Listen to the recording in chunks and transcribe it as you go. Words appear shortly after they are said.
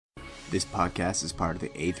This podcast is part of the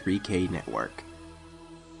A3K network.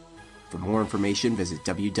 For more information, visit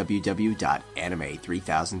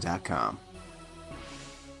www.anime3000.com.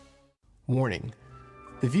 Warning.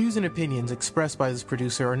 The views and opinions expressed by this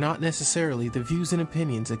producer are not necessarily the views and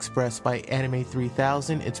opinions expressed by Anime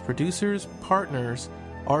 3000, its producers, partners,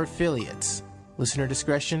 or affiliates. Listener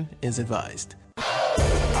discretion is advised.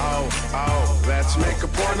 Oh, let's make a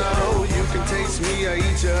porno. You can taste me or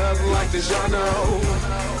eat you up like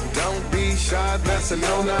DiGiorno. Don't be shy, that's a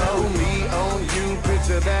no-no. Me on you,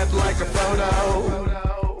 picture that like a photo.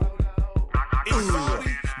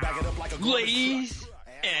 Ladies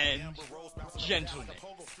and gentlemen,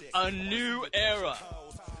 a new era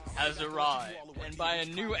has arrived. And by a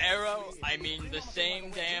new era, I mean the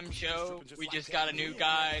same damn show. We just got a new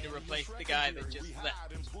guy to replace the guy that just left.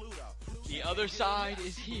 The other side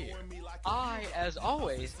is here. I, as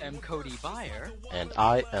always, am Cody Beyer. And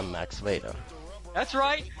I am Max Vader. That's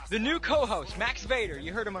right, the new co-host, Max Vader.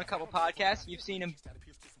 You heard him on a couple podcasts. You've seen him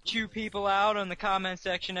chew people out on the comment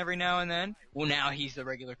section every now and then. Well, now he's the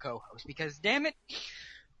regular co-host because, damn it,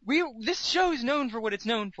 this show is known for what it's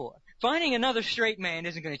known for. Finding another straight man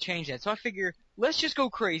isn't going to change that, so I figure let's just go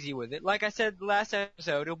crazy with it. Like I said last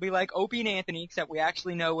episode, it'll be like Opie and Anthony, except we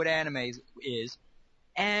actually know what anime is,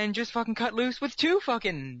 and just fucking cut loose with two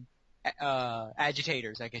fucking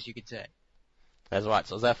agitators, I guess you could say. That's right,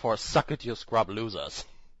 so therefore suck it, you scrub losers.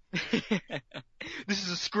 This is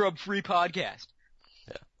a scrub-free podcast.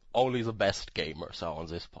 Yeah, only the best gamers are on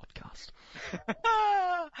this podcast.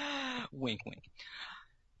 Wink, wink.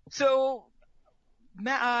 So,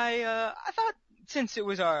 I thought since it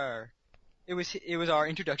was our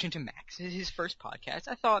introduction to Max, his first podcast,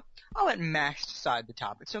 I thought I'll let Max decide the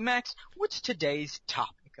topic. So, Max, what's today's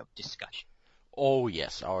topic of discussion? Oh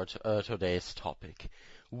yes, our today's topic.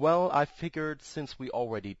 Well, I figured since we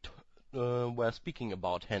already were speaking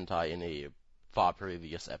about hentai in a far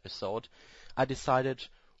previous episode, I decided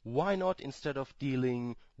why not, instead of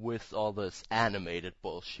dealing with all this animated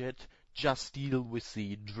bullshit, just deal with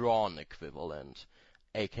the drawn equivalent,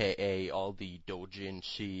 aka all the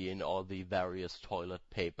doujinshi and all the various toilet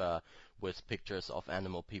paper with pictures of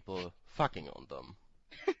animal people fucking on them.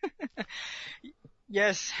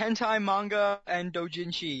 Yes, hentai manga and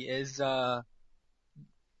doujinshi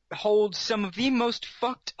holds some of the most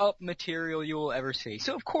fucked up material you will ever see.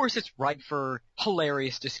 So of course it's ripe for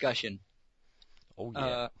hilarious discussion. Oh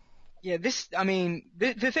yeah.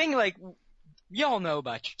 The thing, like, y'all know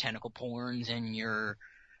about your tentacle porns and your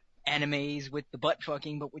animes with the butt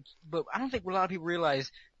fucking, but I don't think a lot of people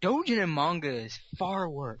realize doujin and manga is far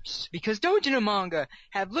worse, because doujin and manga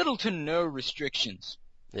have little to no restrictions.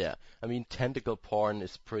 Yeah, I mean, tentacle porn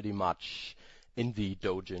is pretty much, in the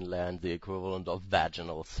doujin land, the equivalent of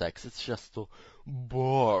vaginal sex. It's just so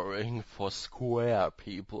boring for square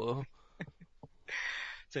people.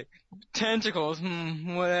 It's like, tentacles,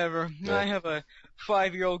 whatever. Yeah. I have a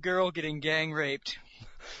 5-year-old girl getting gang raped.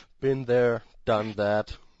 Been there, done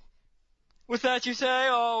that. What's that you say?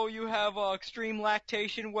 Oh, you have extreme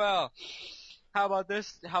lactation? Well, how about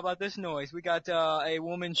this noise? We got a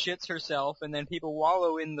woman shits herself, and then people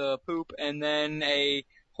wallow in the poop, and then a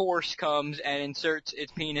horse comes and inserts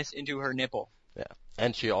its penis into her nipple. Yeah,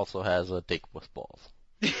 and she also has a dick with balls.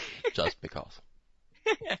 Just because.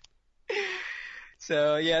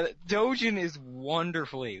 So, yeah, doujin is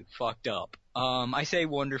wonderfully fucked up. I say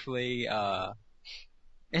wonderfully,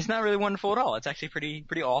 it's not really wonderful at all. It's actually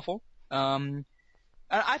pretty awful.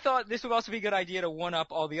 I thought this would also be a good idea to one-up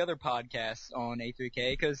all the other podcasts on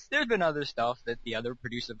A3K, because there's been other stuff that the other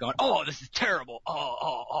producers have gone, oh, this is terrible,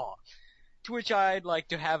 oh. To which I'd like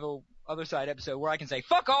to have a other side episode where I can say,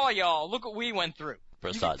 fuck all y'all, look what we went through.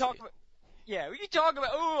 Precisely. We can talk about,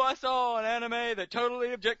 oh, I saw an anime that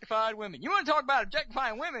totally objectified women. You want to talk about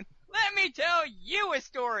objectifying women? Let me tell you a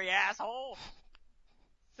story, asshole!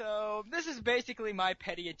 So, this is basically my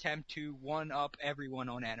petty attempt to one-up everyone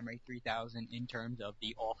on Anime 3000 in terms of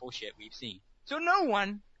the awful shit we've seen. So no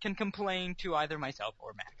one can complain to either myself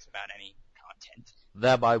or Max about any content.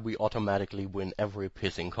 Thereby we automatically win every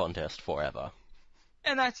pissing contest forever.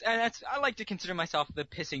 And that's I like to consider myself the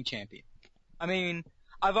pissing champion. I mean,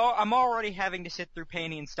 I'm already having to sit through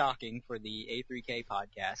Panty and Stocking for the A3K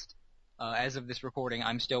podcast. As of this recording,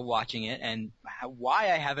 I'm still watching it, and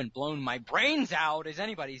why I haven't blown my brains out is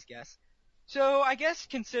anybody's guess. So I guess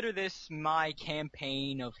consider this my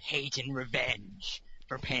campaign of hate and revenge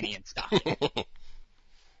for Panty and Stocking.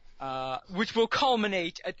 Which will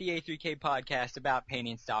culminate at the A3K podcast about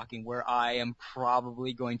Panty and Stocking, where I am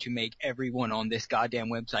probably going to make everyone on this goddamn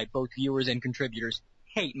website, both viewers and contributors,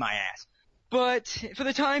 hate my ass. But for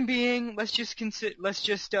the time being, let's just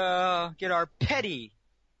get our petty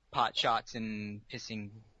pot shots and pissing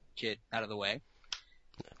shit out of the way.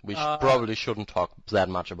 We probably shouldn't talk that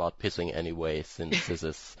much about pissing anyway, since this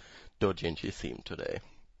is Dojinshi theme today.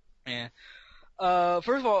 Yeah.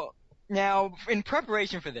 First of all, now, in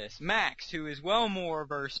preparation for this, Max, who is well more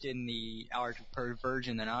versed in the art of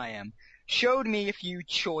perversion than I am, showed me a few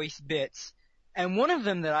choice bits, and one of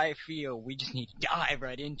them that I feel we just need to dive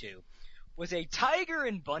right into was a tiger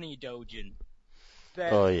and bunny dojin.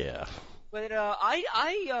 Oh yeah. But I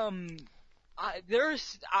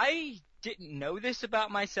didn't know this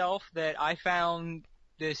about myself, that I found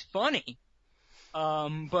this funny.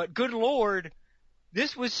 But good lord,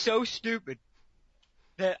 this was so stupid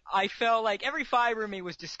that I felt like every fiber of me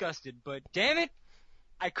was disgusted, but damn it,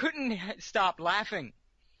 I couldn't stop laughing.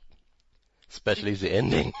 Especially the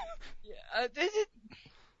ending.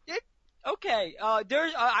 Okay,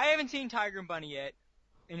 I haven't seen Tiger and Bunny yet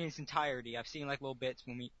in its entirety. I've seen like little bits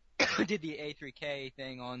when we did the A3K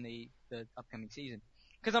thing on the upcoming season.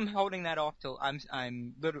 Cause I'm holding that off till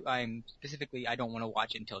I'm specifically, I don't want to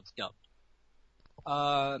watch it until it's dubbed.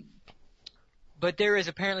 But there is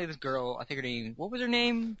apparently this girl, I think her name, what was her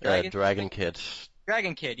name? Dragon Kid.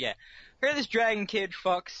 Dragon Kid, yeah. This Dragon Kid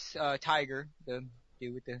fucks, Tiger, the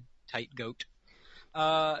dude with the tight goat.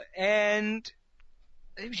 And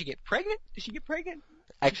did she get pregnant?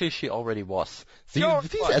 Actually, she already was. Sure,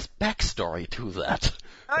 There's backstory to that.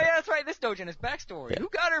 Oh yeah, that's right, this Dojin has backstory. Yeah. Who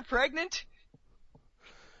got her pregnant?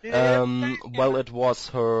 Well, it was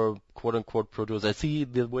her quote-unquote producer. See,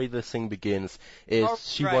 the way this thing begins is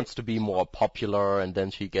she wants to be more popular, and then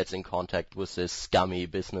she gets in contact with this scummy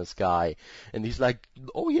business guy, and he's like,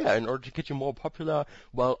 oh yeah, in order to get you more popular,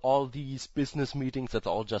 well, all these business meetings, that's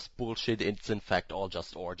all just bullshit. It's in fact all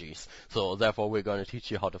just orgies. So therefore we're going to teach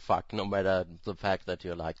you how to fuck, no matter the fact that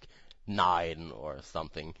you're like 9 or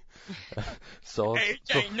something. Age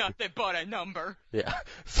ain't nothing but a number. Yeah,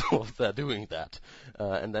 so they're doing that.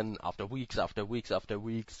 And then after weeks,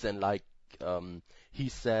 and like, he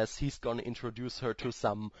says he's gonna introduce her to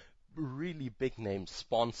some really big name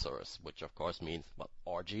sponsors, which of course means, well,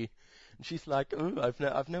 orgy. And she's like, oh,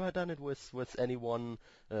 I've never done it with anyone,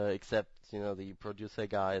 except, the producer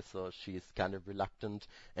guy, so she's kind of reluctant.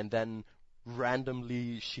 And then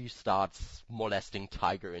randomly she starts molesting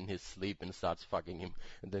Tiger in his sleep and starts fucking him,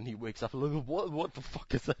 and then he wakes up like, what the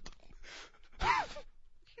fuck is that?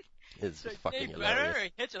 It's just fucking hilarious.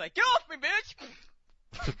 He hits her like, get off me, bitch!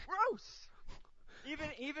 Gross!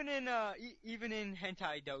 Even in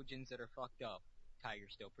hentai dojins that are fucked up,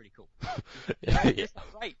 Tiger's still pretty cool. Yeah.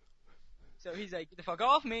 Right. So he's like, get the fuck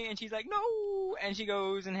off me, and she's like, no! And she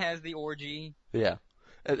goes and has the orgy. Yeah.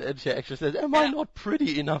 And she actually says, am I not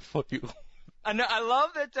pretty enough for you? I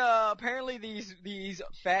love that apparently these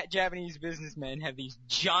fat Japanese businessmen have these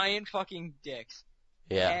giant fucking dicks.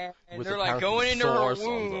 Yeah. And they're like going into her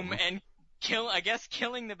womb and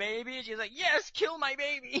killing the baby. And she's like, yes, kill my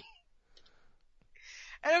baby.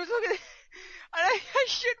 And I was looking, and I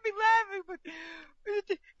shouldn't be laughing, but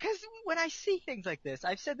because when I see things like this,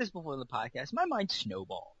 I've said this before in the podcast, my mind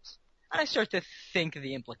snowballs. And I start to think of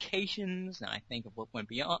the implications, and I think of what went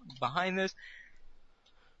behind this.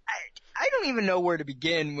 I don't even know where to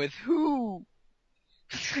begin with who.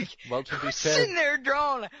 Well, to be fair, sitting there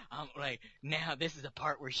drawing. I'm like, now this is the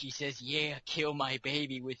part where she says, "Yeah, kill my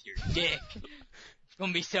baby with your dick." It's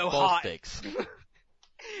gonna be so hot. Dicks.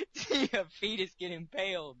 See a fetus get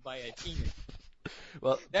impaled by a penis.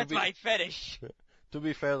 Well, that's my fetish. To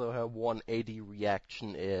be fair, though, her 180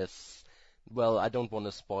 reaction is, well, I don't want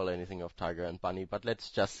to spoil anything of Tiger and Bunny, but let's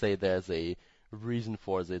just say there's a reason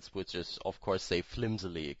for this, which is, of course, they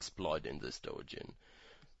flimsily exploit in this dojin.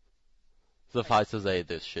 Suffice to say,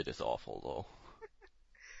 this shit is awful, though.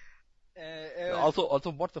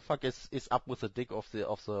 Also, what the fuck is up with the dick of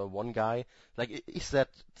the one guy? Like, is that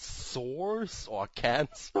sores or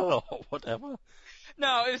cancer or whatever?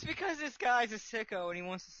 No, it's because this guy's a sicko and he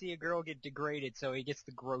wants to see a girl get degraded, so he gets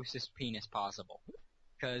the grossest penis possible.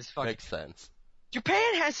 Because fuck, makes sense.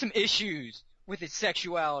 Japan has some issues with its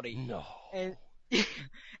sexuality. No. And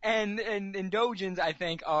dojins, I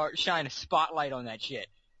think, shine a spotlight on that shit.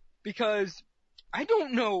 Because I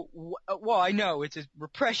don't know, well, I know it's a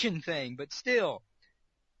repression thing, but still,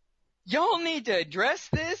 y'all need to address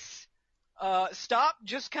this, stop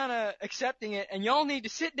just kind of accepting it, and y'all need to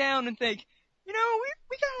sit down and think, we're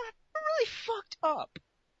really fucked up.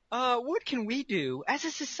 What can we do as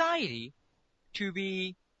a society to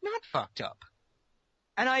be not fucked up?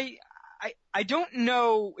 And I don't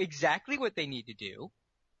know exactly what they need to do,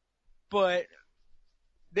 but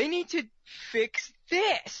they need to fix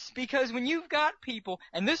this, because when you've got people,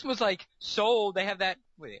 and this was like sold, they have that,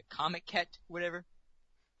 Comic Cat, whatever.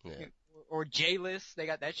 Yeah. or J-List. They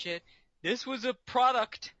got that shit. This was a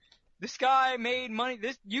product. This guy made money.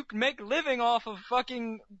 You can make a living off of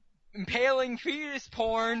fucking impaling fetus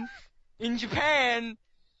porn in Japan.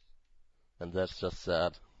 And that's just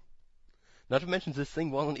sad. Not to mention this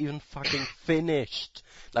thing wasn't even fucking finished.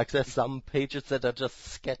 Like there's some pages that are just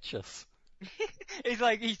sketches.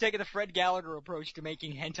 He's taking the Fred Gallagher approach to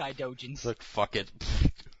making hentai doujins. Like, fuck it.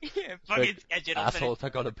 Yeah, fucking sketch it. Assholes are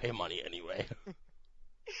gonna pay money anyway.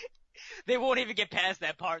 They won't even get past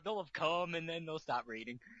that part. They'll have come and then they'll stop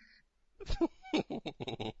reading.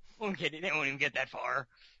 I'm kidding. They won't even get that far.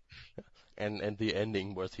 And the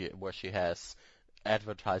ending where she has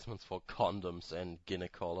advertisements for condoms and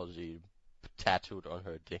gynecology tattooed on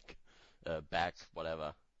her dick, back,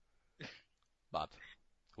 whatever. But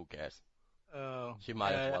who cares? Oh. She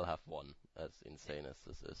might as well have one, as insane as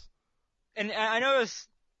this is. And I noticed,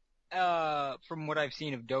 from what I've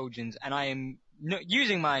seen of doujins, and I am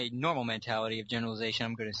using my normal mentality of generalization,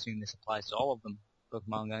 I'm going to assume this applies to all of them, both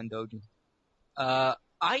manga and doujins.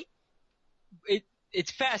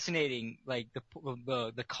 It's fascinating, like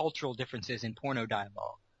the cultural differences in porno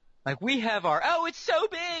dialogue. Like we have our, oh, it's so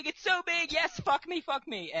big, yes, fuck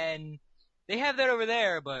me, and they have that over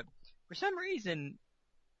there, but for some reason,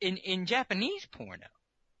 in Japanese porno,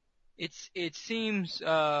 it seems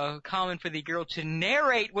common for the girl to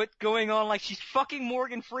narrate what's going on like she's fucking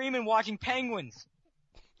Morgan Freeman watching Penguins.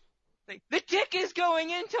 Like, the dick is going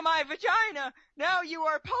into my vagina. Now you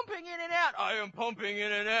are pumping in and out. I am pumping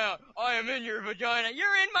in and out. I am in your vagina.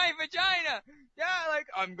 You're in my vagina. Yeah, like,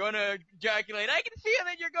 I'm gonna ejaculate. I can feel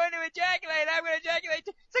that you're going to ejaculate. I'm gonna ejaculate.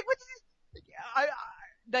 It's like, what's this?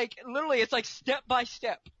 Like, literally, it's like step by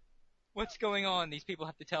step. What's going on? These people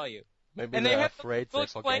have to tell you. Maybe and they're afraid they're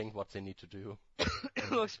forgetting what they need to do.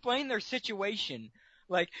 They'll explain their situation.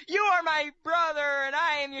 Like, you are my brother, and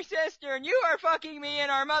I am your sister, and you are fucking me in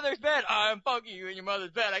our mother's bed. I'm fucking you in your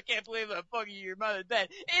mother's bed. I can't believe I'm fucking you in your mother's bed.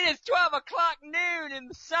 It is 12 o'clock noon, and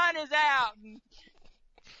the sun is out, and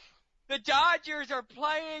the Dodgers are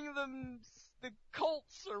playing the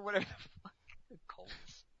Colts, or whatever the fuck. The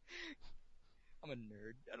Colts. I'm a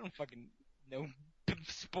nerd. I don't fucking know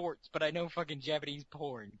sports, but I know fucking Japanese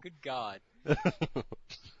porn. Good God.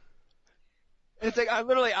 It's like,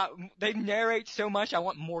 they narrate so much, I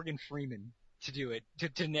want Morgan Freeman to do it,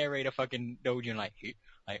 to narrate a fucking doujin like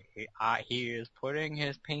he is putting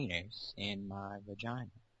his penis in my vagina.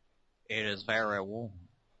 It is very warm.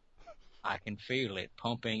 I can feel it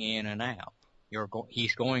pumping in and out.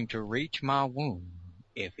 He's going to reach my womb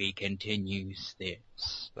if he continues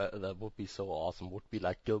this. That would be so awesome. Would be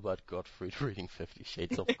like Gilbert Gottfried reading 50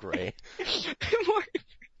 Shades of Grey.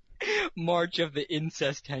 March of the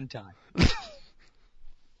incest hentai.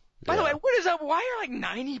 By the way, what is up? Why are like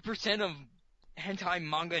 90% of hentai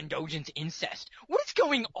manga and doujins incest? What is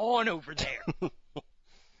going on over there?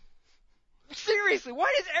 Seriously,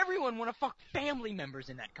 why does everyone want to fuck family members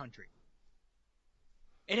in that country?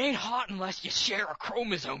 It ain't hot unless you share a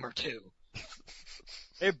chromosome or two.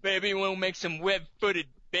 Hey baby, we'll make some web-footed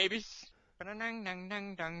babies.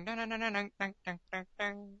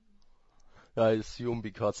 I assume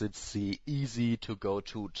because it's the easy to go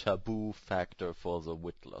to taboo factor for the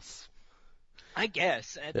witless. I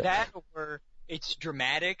guess. That or it's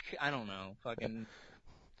dramatic. I don't know. Fucking.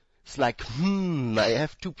 It's like, I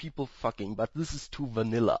have two people fucking, but this is too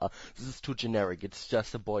vanilla. This is too generic. It's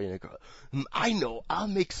just a boy and a girl. I know, I'll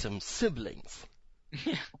make some siblings.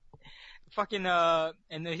 Fucking, and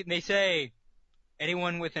they say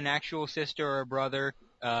anyone with an actual sister or brother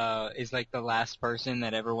is like the last person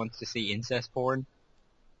that ever wants to see incest porn.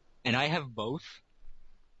 And I have both.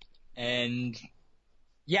 And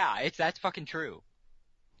yeah, that's fucking true.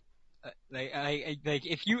 Like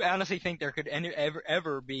if you honestly think there could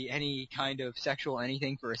ever be any kind of sexual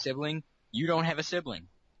anything for a sibling, you don't have a sibling.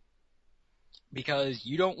 Because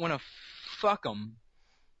you don't want to fuck them.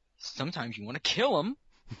 Sometimes you want to kill them.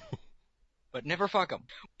 But never fuck them.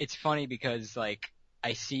 It's funny because, like,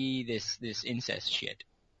 I see this incest shit.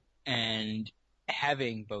 And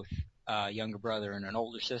having both a younger brother and an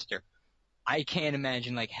older sister, I can't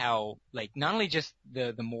imagine, like, how, like, not only just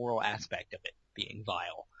the moral aspect of it being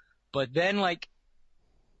vile, but then, like,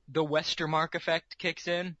 the Westermark effect kicks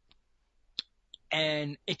in,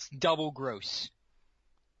 and it's double gross.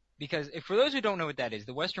 Because for those who don't know what that is,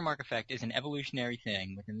 the Westermark effect is an evolutionary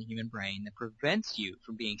thing within the human brain that prevents you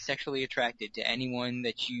from being sexually attracted to anyone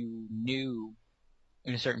that you knew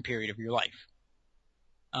in a certain period of your life.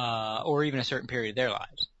 Or even a certain period of their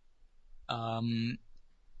lives.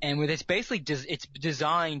 And with it's basically it's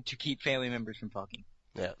designed to keep family members from fucking.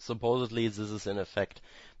 Yeah, supposedly this is in effect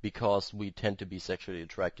because we tend to be sexually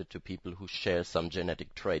attracted to people who share some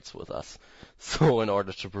genetic traits with us. So in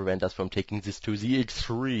order to prevent us from taking this to the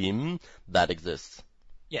extreme, that exists.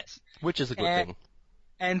 Yes. Which is a good thing.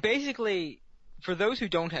 And basically, for those who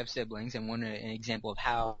don't have siblings and want an example of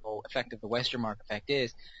how effective the Westermark effect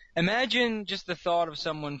is, imagine just the thought of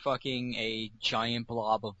someone fucking a giant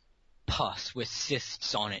blob of pus with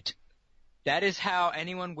cysts on it. That is how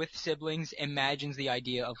anyone with siblings imagines the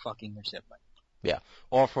idea of fucking their sibling. Yeah.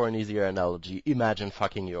 Or for an easier analogy, imagine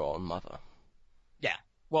fucking your own mother. Yeah.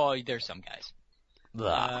 Well, there's some guys.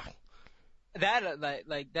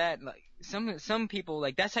 Some people,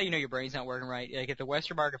 like, that's how you know your brain's not working right. Like, if the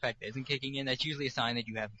Westermark effect isn't kicking in, that's usually a sign that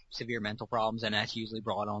you have severe mental problems, and that's usually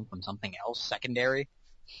brought on from something else secondary.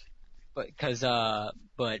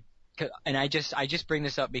 And I just bring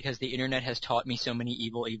this up because the internet has taught me so many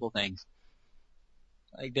evil things.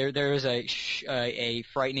 Like, there is a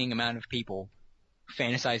frightening amount of people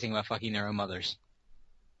fantasizing about fucking their own mothers,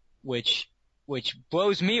 which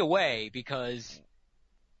blows me away because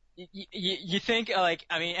you think, like,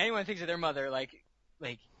 I mean, anyone thinks of their mother, like,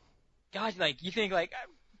 gosh, like, you think, like,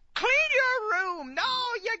 clean your room! No,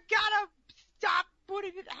 you gotta stop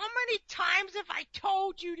putting it, how many times have I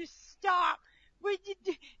told you to stop?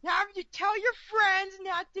 Now you tell your friends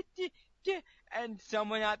not to, and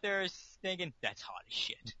someone out there is thinking, that's hot as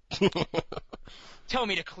shit. Tell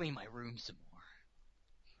me to clean my room some more.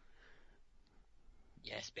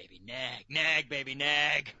 Yes, baby, nag, baby,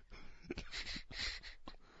 nag.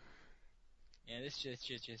 Yeah, this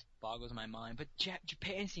just boggles my mind. But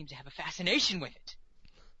Japan seems to have a fascination with it.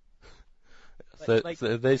 So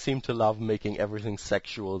they seem to love making everything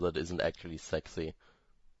sexual that isn't actually sexy.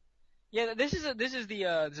 Yeah, this is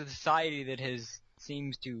the society that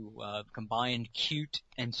seems to combine cute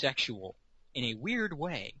and sexual in a weird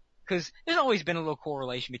way. Because there's always been a little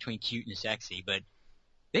correlation between cute and sexy, but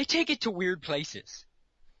they take it to weird places.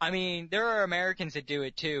 I mean, there are Americans that do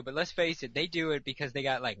it too, but let's face it, they do it because they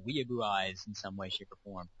got, like, weeaboo eyes in some way, shape, or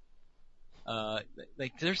form.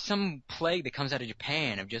 Like, there's some plague that comes out of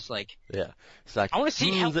Japan of just, like... Yeah. It's like, I want to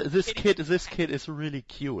see this kid is really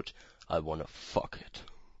cute. I want to fuck it.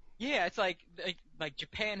 Yeah, it's like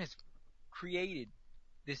Japan has created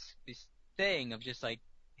this thing of just like,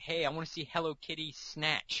 hey, I want to see Hello Kitty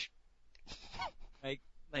snatch. like,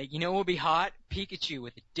 you know what would be hot? Pikachu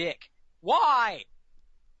with a dick. Why?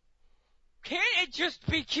 Can't it just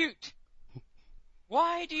be cute?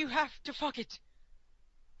 Why do you have to fuck it?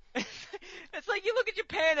 It's like you look at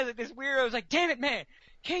Japan as like this weirdo who's like, damn it, man,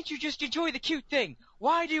 can't you just enjoy the cute thing?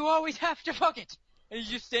 Why do you always have to fuck it? And he's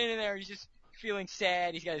just standing there, he's just feeling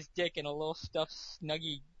sad. He's got his dick in a little stuffed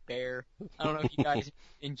Snuggie bear. I don't know if you guys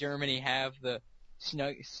in Germany have the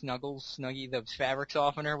Snuggie, the fabric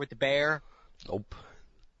softener with the bear. Nope.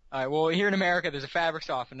 Alright, well, here in America, there's a fabric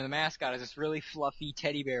softener. The mascot is this really fluffy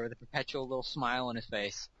teddy bear with a perpetual little smile on his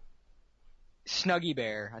face. Snuggie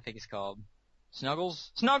Bear, I think it's called.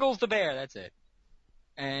 Snuggles? Snuggles the bear, that's it.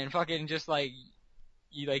 And fucking just like,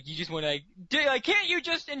 you just want to can't you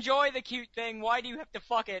just enjoy the cute thing? Why do you have to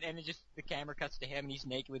fuck it? And the camera cuts to him and he's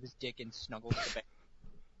naked with his dick and snuggles the bear.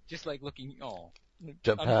 Just like looking,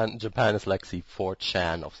 Japan is like the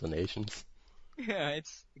 4chan of the nations. Yeah,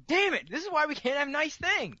 it's, damn it, this is why we can't have nice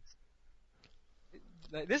things.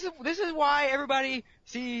 This is why everybody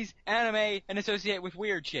sees anime and associate with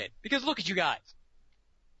weird shit. Because look at you guys.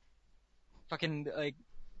 Fucking, like,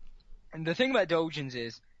 and the thing about doujins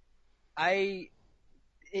is, I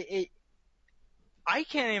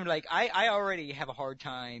can't even, like, I already have a hard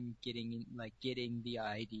time getting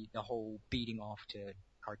the whole beating off to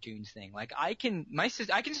cartoons thing. Like, I can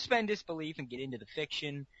suspend disbelief and get into the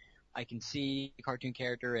fiction. I can see the cartoon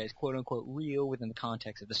character as quote unquote real within the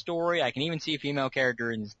context of the story. I can even see a female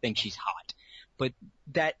character and think she's hot. But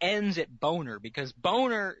that ends at boner, because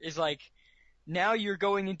boner is like, now you're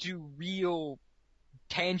going into real,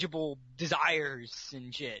 tangible desires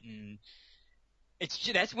and shit, and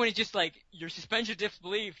that's when it's just like, your suspension of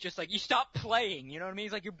disbelief, just like, you stop playing, you know what I mean?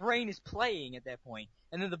 It's like your brain is playing at that point.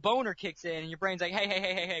 And then the boner kicks in, and your brain's like,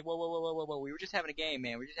 hey, whoa, we were just having a game,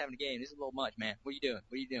 man, this is a little much, man, what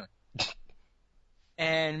are you doing?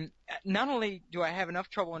 And not only do I have enough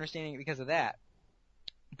trouble understanding it because of that,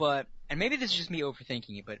 but, and maybe this is just me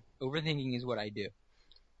overthinking it, but overthinking is what I do.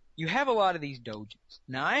 You have a lot of these doujins.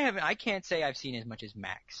 Now I can't say I've seen as much as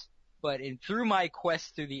Max, but through my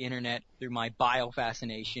quest through the internet, through my bio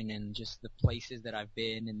fascination and just the places that I've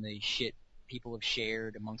been and the shit people have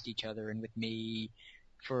shared amongst each other and with me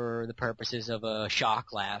for the purposes of a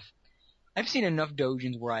shock laugh, I've seen enough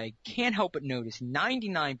doujins where I can't help but notice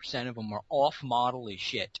 99% of them are off-model as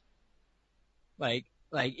shit. Like,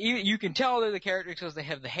 like, you can tell they're the characters because they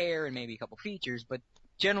have the hair and maybe a couple features, but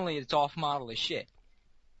generally it's off model as shit.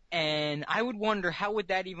 And I would wonder, how would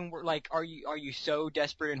that even work? Like, are you so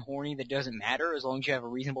desperate and horny that it doesn't matter as long as you have a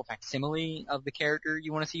reasonable facsimile of the character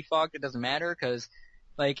you want to see fucked? It doesn't matter because,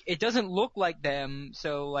 like, it doesn't look like them,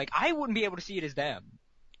 so, like, I wouldn't be able to see it as them.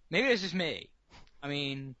 Maybe it's just me. I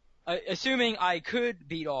mean, assuming I could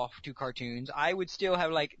beat off to cartoons, I would still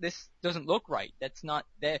have, like, this doesn't look right. That's not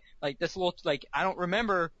that, like, this looks like, I don't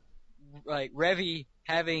remember, like, Revy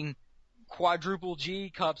having quadruple G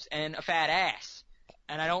cups and a fat ass.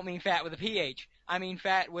 And I don't mean fat with a PH. I mean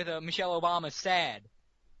fat with a Michelle Obama's sad.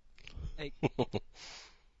 Like,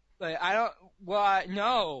 I don't, well,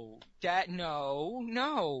 no,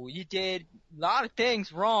 no, you did a lot of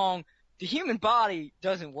things wrong. The human body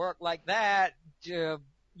doesn't work like that. You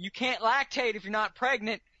can't lactate if you're not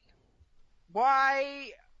pregnant.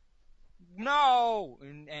 Why? No!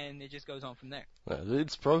 And it just goes on from there.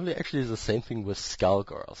 It's probably actually the same thing with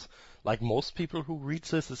Skullgirls. Like, most people who read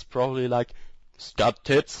this is probably like, it's got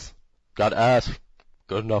tits, got ass,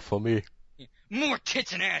 good enough for me. Yeah. More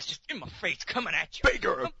tits and ass just in my face coming at you.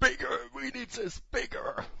 Bigger, we need this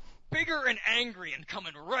bigger. Bigger and angry and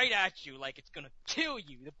coming right at you like it's gonna kill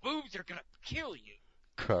you. The boobs are gonna kill you.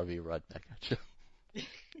 Kirby right back at you.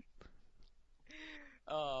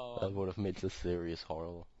 Oh. That would have made this series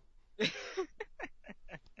horrible.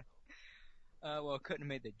 Well, it couldn't have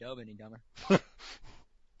made the dub any dumber.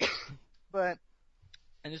 But,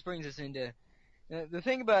 and this brings us into, the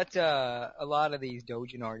thing about a lot of these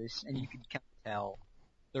doujin artists, and you can kind of tell,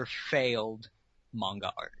 they're failed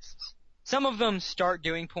manga artists. Some of them start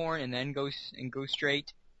doing porn and then go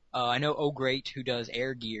straight. I know Oh Great, who does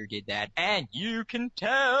Air Gear, did that, and you can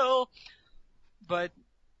tell. But,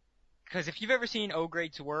 because if you've ever seen Oh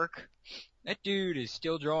Great's work, that dude is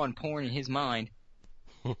still drawing porn in his mind.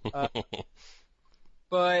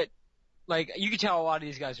 But, like, you can tell a lot of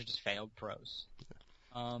these guys are just failed pros.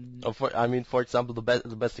 For example, the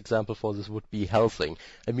best example for this would be Helsing.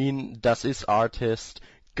 I mean, does this artist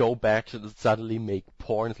go back and suddenly make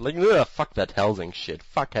porn? It's like, ugh, fuck that Helsing shit.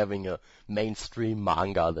 Fuck having a mainstream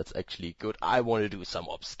manga that's actually good. I want to do some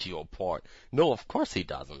obscure porn. No, of course he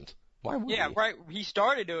doesn't. Why would he? Yeah, right. He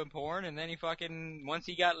started doing porn, and then once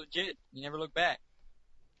he got legit, he never looked back.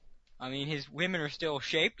 I mean, his women are still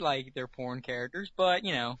shaped like they're porn characters, but,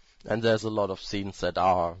 you know. And there's a lot of scenes that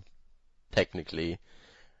are technically...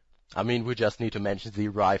 I mean, we just need to mention the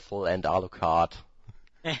rifle and Alucard.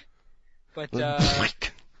 But,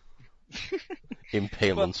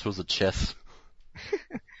 Impalement through the chest.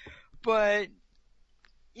 But,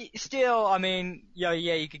 still, I mean, yeah,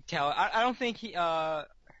 you could tell. I don't think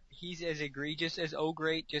he's as egregious as Oh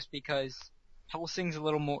Great, just because Helsing's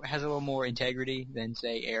has a little more integrity than,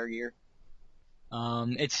 say, Air Gear.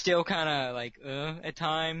 It's still kinda like, at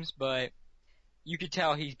times, but you could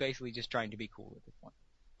tell he's basically just trying to be cool at this point.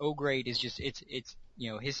 Oh Great is just, it's,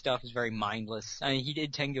 you know, his stuff is very mindless. I mean, he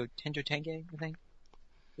did Tenjo Tenge, I think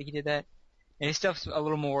he did that. And his stuff's a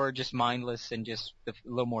little more just mindless and just a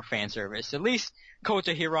little more fan service. At least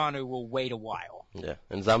Kota Hirano will wait a while. Yeah,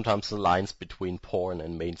 and sometimes the lines between porn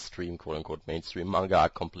and mainstream, quote-unquote mainstream manga are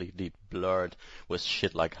completely blurred with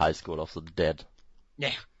shit like High School of the Dead.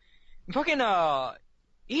 Yeah. Fucking,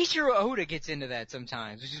 Ichiro Oda gets into that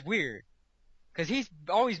sometimes, which is weird. Cause he's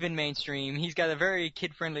always been mainstream, he's got a very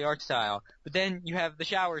kid-friendly art style, but then you have the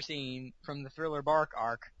shower scene from the Thriller Bark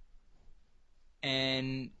arc,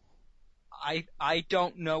 and I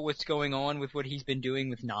don't know what's going on with what he's been doing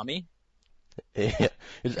with Nami. Yeah,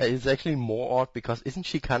 it's actually more odd because isn't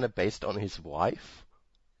she kind of based on his wife?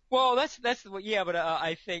 Well, that's yeah, but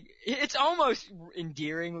I think it's almost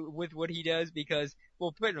endearing with what he does because,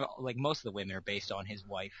 well, like most of the women are based on his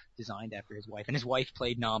wife, designed after his wife, and his wife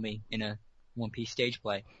played Nami in a One Piece stage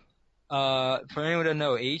play. For anyone who doesn't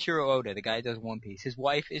know, Eiichiro Oda, the guy who does One Piece, his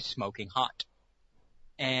wife is smoking hot.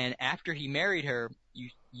 And after he married her,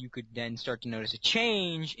 you could then start to notice a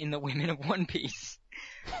change in the women of One Piece.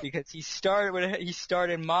 Because he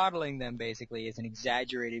started modeling them basically as an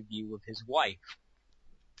exaggerated view of his wife.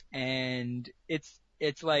 And it's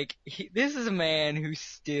like, this is a man who's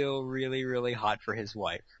still really, really hot for his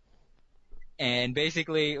wife. And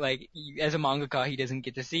basically, like, as a mangaka, he doesn't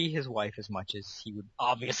get to see his wife as much as he would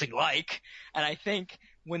obviously like. And I think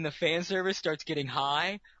when the fan service starts getting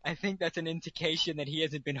high, I think that's an indication that he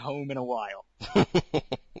hasn't been home in a while.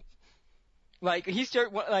 Like,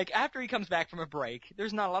 after he comes back from a break,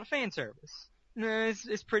 there's not a lot of fan service.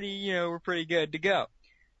 It's pretty, we're pretty good to go.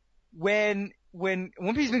 When One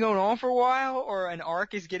Piece has been going on for a while, or an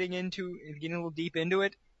arc is getting a little deep into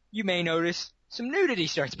it, you may notice some nudity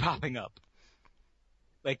starts popping up.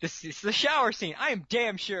 Like, this is the shower scene. I am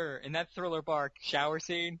damn sure in that Thriller Bark shower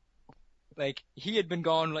scene, like, he had been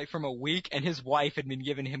gone, like, from a week, and his wife had been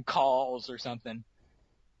giving him calls or something.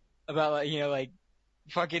 About, like, like,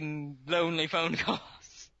 fucking lonely phone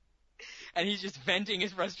calls. And he's just venting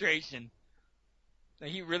his frustration.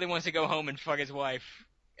 Like, he really wants to go home and fuck his wife.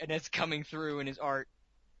 And that's coming through in his art.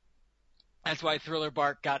 That's why Thriller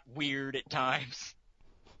Bark got weird at times.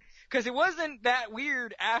 Because it wasn't that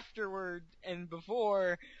weird afterward and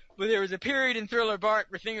before, but there was a period in Thriller Bark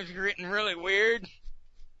where things were getting really weird.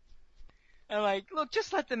 And like, look,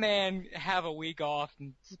 just let the man have a week off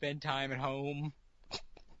and spend time at home.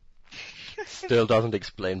 Still doesn't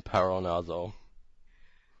explain Parona, though.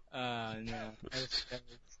 No.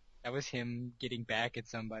 That was him getting back at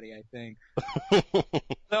somebody, I think.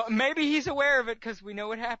 So maybe he's aware of it because we know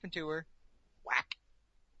what happened to her. Whack.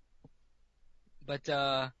 But,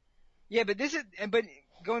 yeah, but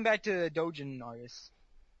going back to Doujin artists,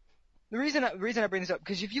 the reason I bring this up,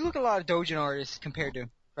 because if you look at a lot of Doujin artists compared to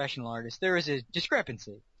professional artists, there is a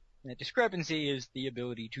discrepancy. And that discrepancy is the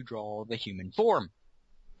ability to draw the human form.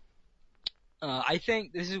 I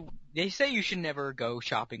think they say you should never go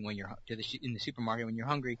shopping when you're in the supermarket when you're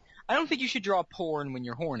hungry. I don't think you should draw porn when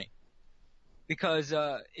you're horny. Because,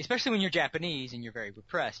 especially when you're Japanese and you're very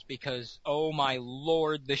repressed, because, oh my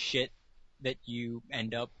lord, the shit that you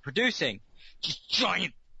end up producing. Just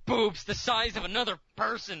giant boobs the size of another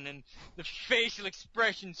person, and the facial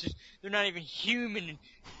expressions just, they're not even human,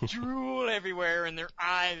 and drool everywhere, and their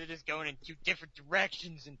eyes are just going in two different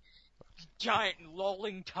directions, and giant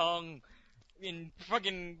lolling tongue, and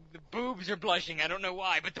fucking, the boobs are blushing, I don't know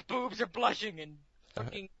why, but the boobs are blushing, and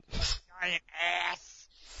fucking giant ass,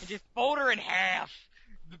 and just fold her in half,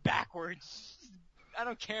 backwards. I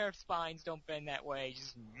don't care if spines don't bend that way,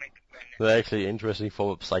 just make it bend. They're actually interesting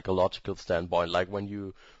from a psychological standpoint, like when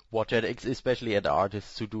you watch it, especially at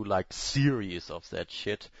artists who do like series of that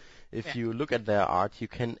shit. If you look at their art, you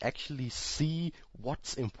can actually see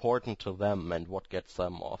what's important to them and what gets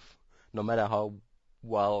them off, no matter how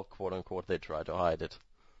well, quote unquote, they try to hide it.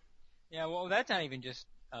 Yeah, well, that's not even just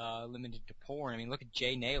limited to porn. I mean, look at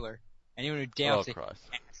Jay Naylor. Anyone who doubts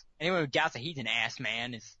that he's an ass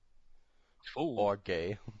man is fool. Or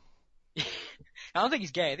gay. I don't think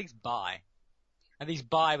he's gay. I think he's bi. I think he's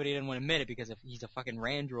bi, but he didn't want to admit it because he's a fucking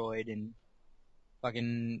randroid and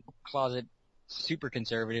fucking closet super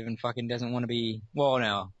conservative and fucking doesn't want to be. Well,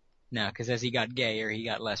 no, because as he got gayer, he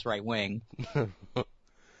got less right wing.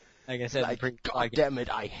 Like I said, God damn it,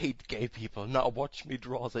 I hate gay people. Now watch me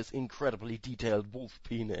draw this incredibly detailed wolf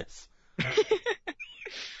penis.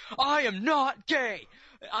 I am not gay.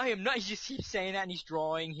 I am not. He just keeps saying that, and he's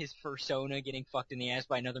drawing his persona getting fucked in the ass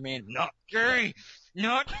by another man. Not gay.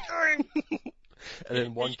 Not gay. And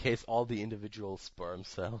in one case, all the individual sperm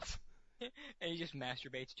cells. And he just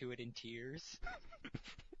masturbates to it in tears.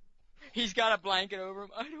 He's got a blanket over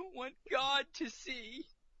him. I don't want God to see.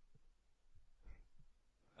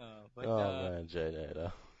 Man, Jay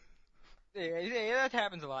Naylor. Yeah, that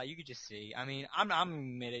happens a lot. You could just see. I mean, I'm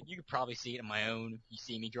admitted. You could probably see it on my own if you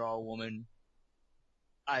see me draw a woman.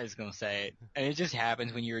 I was gonna say it. And it just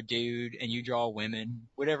happens when you're a dude and you draw women.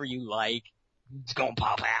 Whatever you like, it's gonna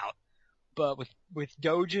pop out. But with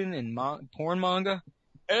Doujin and porn manga,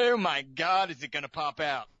 oh my god, is it gonna pop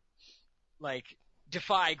out. Like,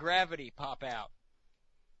 Defy Gravity pop out.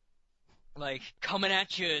 Like, Coming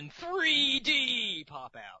at You in 3D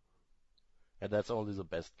pop out. And that's only the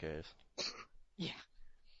best case. Yeah.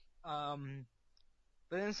 But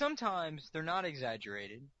then sometimes they're not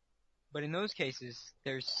exaggerated. But in those cases,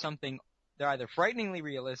 they're either frighteningly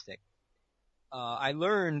realistic. I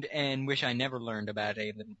learned, and wish I never learned about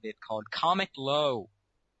it a little bit, called Comic Low.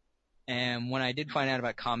 And when I did find out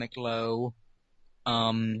about Comic Low,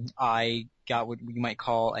 I got what you might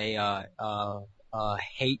call a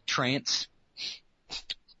hate trance,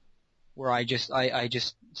 where I just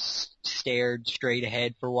stared straight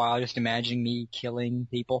ahead for a while, just imagining me killing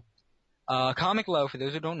people. Comic Low, for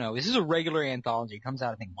those who don't know, this is a regular anthology. It comes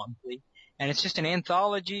out, I think, monthly. And it's just an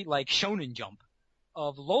anthology like Shonen Jump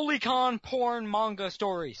of lolicon porn manga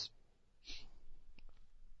stories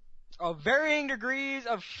of varying degrees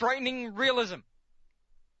of frightening realism.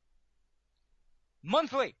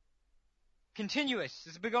 Monthly. Continuous.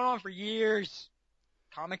 This has been going on for years.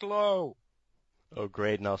 Comic Low. Oh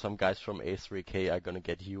great, now some guys from A3K are gonna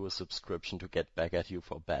get you a subscription to get back at you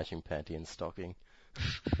for bashing Panty and Stocking.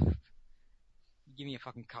 Give me a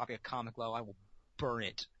fucking copy of Comic Low, I will burn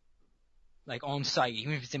it. Like, on site,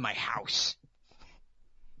 even if it's in my house.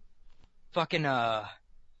 Fucking,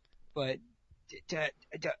 but,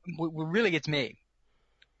 what really gets me,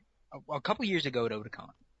 a couple years ago at Otakon,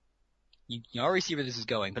 you already see where this is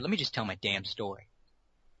going, but let me just tell my damn story.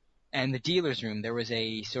 And the dealer's room, there was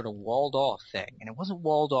a sort of walled off thing, and it wasn't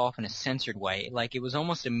walled off in a censored way. Like, it was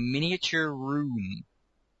almost a miniature room.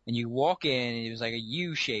 And you walk in, and it was like a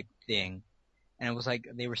U-shaped thing. And it was like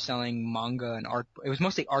they were selling manga and art. It was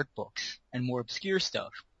mostly art books and more obscure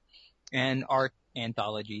stuff. And art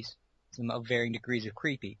anthologies, some of varying degrees of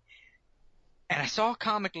creepy. And I saw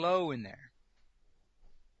Comic Low in there.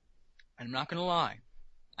 And I'm not gonna lie,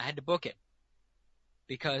 I had to book it.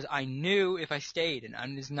 Because I knew if I stayed,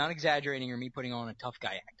 and this is not exaggerating or me putting on a tough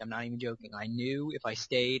guy act, I'm not even joking, I knew if I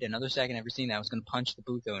stayed another second after seeing that, I was gonna punch the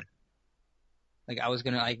booth owner. Like, I was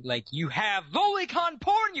gonna, like, you have lolicon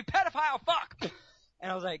porn, you pedophile fuck!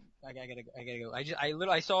 And I was like, I gotta go.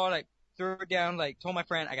 I saw it, like, threw it down, like, told my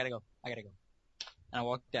friend, I gotta go. And I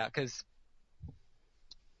walked out, cause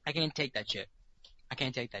I can't take that shit.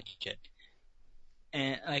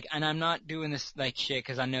 And I'm not doing this, like, shit,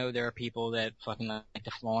 cause I know there are people that fucking like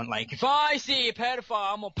to flaunt, like, if I see a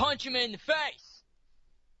pedophile, I'm gonna punch him in the face!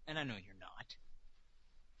 And I know you're not.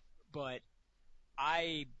 But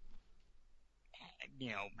I,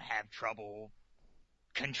 have trouble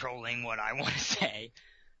controlling what I want to say,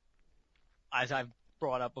 as I've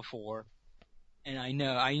brought up before. And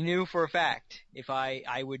I knew for a fact if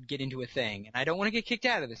I would get into a thing, and I don't want to get kicked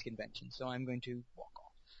out of this convention, so I'm going to walk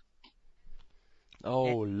off.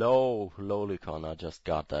 Oh, lolicon, I just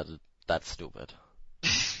got that. That's stupid.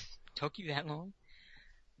 Took you that long?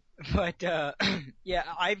 But, yeah,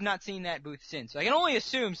 I've not seen that booth since. I can only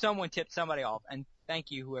assume someone tipped somebody off, and thank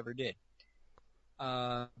you whoever did.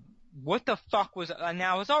 What the fuck was,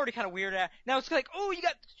 now it's already kind of weird. Now it's like, oh, you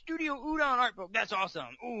got Studio Udon art book, that's awesome.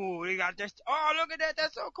 Oh, you got this, oh, look at that,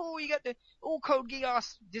 that's so cool. You got the Code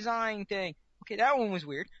Geass design thing. Okay, that one was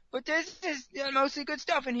weird. But this is mostly good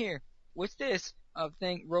stuff in here. What's this?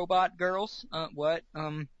 Thing, robot girls, what?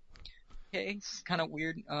 Okay, it's kind of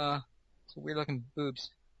weird, it's weird looking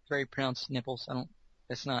boobs. Very pronounced nipples.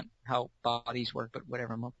 That's not how bodies work, but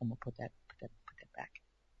whatever, I'm gonna put that back.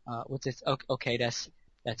 What's this? Okay, that's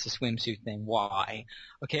a swimsuit thing. Why?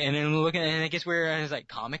 Okay, and then looking, and it gets weird, and it's like,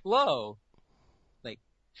 Comic Low. Like,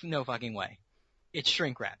 no fucking way. It's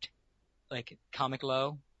shrink wrapped. Like, Comic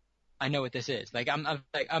Low? I know what this is. Like, I'm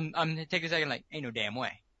take a second, like, ain't no damn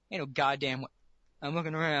way. Ain't no goddamn way. I'm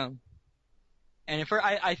looking around. And at first,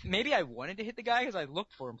 maybe I wanted to hit the guy because I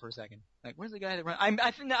looked for him for a second. Like, where's the guy that ran?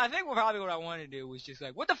 I think probably what I wanted to do was just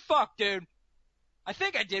like, what the fuck, dude? I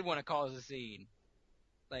think I did want to cause a scene.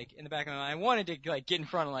 Like, in the back of my mind, I wanted to, like, get in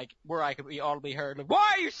front of, like, where I could be audibly heard. Like,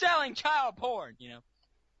 why are you selling child porn?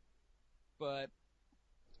 But,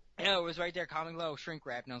 it was right there, Comic Low, shrink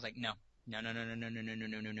wrapped, and I was like, no. And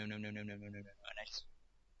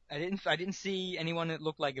I didn't see anyone that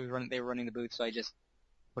looked like they were running the booth, so I just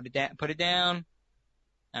put it down,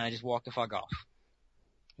 and I just walked the fuck off.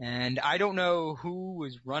 And I don't know who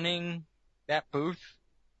was running that booth.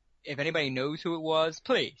 If anybody knows who it was,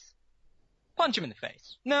 please punch him in the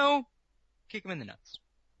face. No, kick him in the nuts.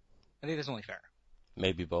 I think that's only fair.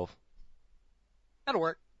 Maybe both. That'll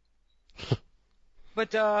work.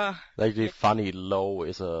 But like the funny Low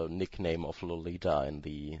is a nickname of Lolita in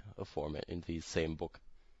the same book.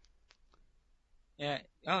 Yeah.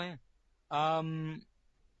 Oh yeah.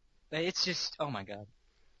 It's just, oh my god.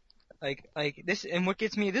 Like this, and what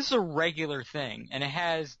gets me, this is a regular thing, and it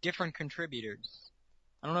has different contributors.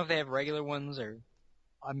 I don't know if they have regular ones, or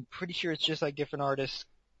I'm pretty sure it's just like different artists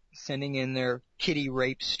sending in their kitty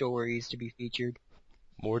rape stories to be featured.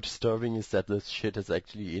 More disturbing is that this shit has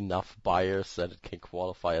actually enough buyers that it can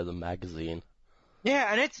qualify as a magazine. Yeah,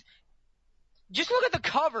 and it's, just look at the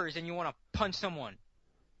covers and you want to punch someone.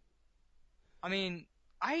 I mean,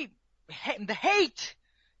 the hate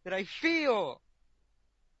that I feel,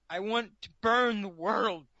 I want to burn the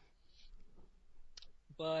world.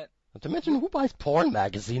 But not to mention, who buys porn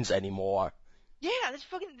magazines anymore? Yeah, this is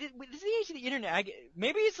the age of the internet.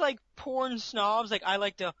 Maybe it's like porn snobs. Like, I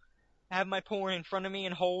like to have my porn in front of me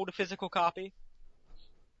and hold a physical copy.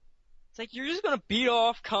 It's like, you're just gonna beat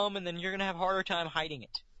off, cum, and then you're gonna have a harder time hiding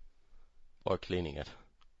it. Or cleaning it.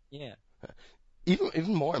 Yeah.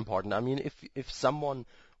 Even more important, I mean, if someone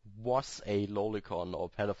was a lolicon or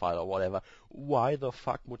pedophile or whatever, why the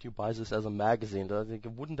fuck would you buy this as a magazine? I think,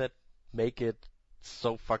 wouldn't that make it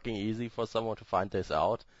so fucking easy for someone to find this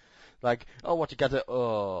out? Like, oh, what you got to,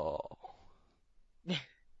 oh.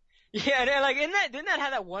 Yeah, like, didn't that how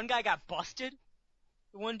that one guy got busted?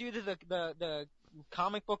 The one dude that the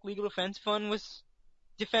comic book legal defense fund was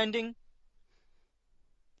defending?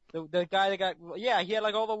 The guy that got, yeah, he had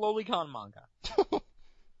like all the lolicon manga.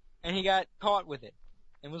 And he got caught with it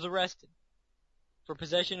and was arrested for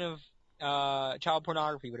possession of child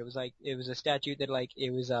pornography, but it was a statute that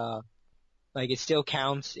it was it still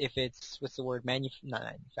counts if it's what's the word not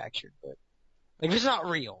manufactured, but if it's not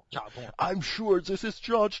real child porn. I'm sure this is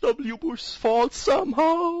George W. Bush's fault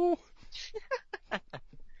somehow.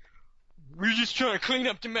 We're just trying to clean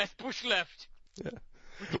up the mess Bush left. Yeah.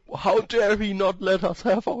 How dare he not let us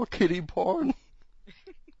have our kiddie porn?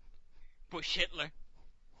 Bush Hitler.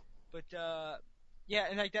 But yeah,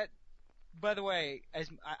 and like that. By the way,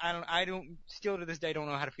 I don't still to this day don't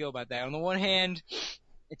know how to feel about that. On the one hand,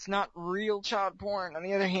 it's not real child porn. On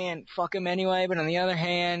the other hand, fuck him anyway. But on the other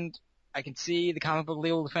hand, I can see the Comic Book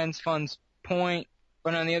Legal Defense Fund's point.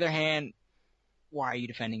 But on the other hand, why are you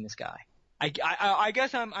defending this guy? I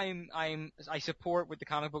guess I support what the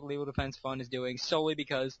Comic Book Legal Defense Fund is doing solely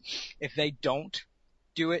because if they don't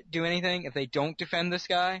do anything, if they don't defend this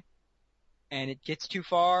guy, and it gets too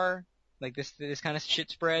far, like this kind of shit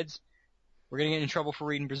spreads, we're gonna get in trouble for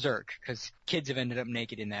reading Berserk because kids have ended up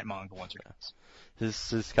naked in that manga once or twice.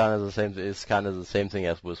 This is kind of the same. It's kind of the same thing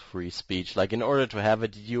as with free speech. Like in order to have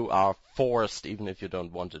it, you are forced, even if you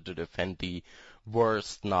don't want it, to defend the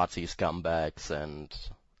worst Nazi scumbags and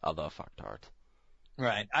other fucktards.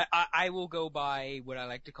 Right. I will go by what I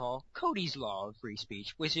like to call Cody's law of free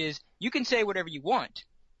speech, which is you can say whatever you want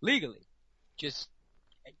legally. Just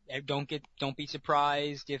don't be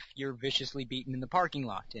surprised if you're viciously beaten in the parking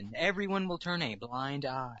lot, and everyone will turn a blind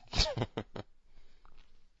eye.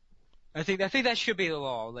 I think that should be the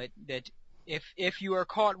law. That if you are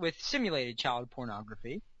caught with simulated child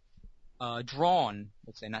pornography, drawn,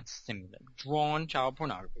 let's say not simulated, drawn child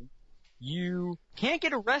pornography, you can't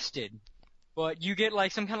get arrested, but you get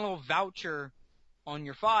like some kind of little voucher on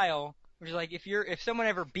your file, which is like if someone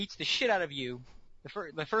ever beats the shit out of you,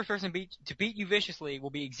 the first person to beat you viciously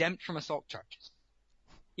will be exempt from assault charges,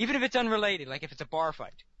 even if it's unrelated, like if it's a bar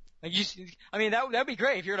fight. Like that'd be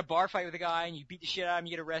great if you're in a bar fight with a guy and you beat the shit out of him,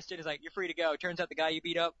 you get arrested. It's like you're free to go. Turns out the guy you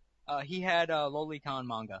beat up, he had a Lolicon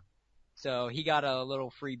manga, so he got a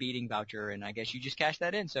little free beating voucher, and I guess you just cash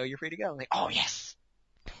that in, so you're free to go. Like, oh yes.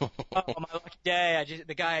 Oh, my lucky day!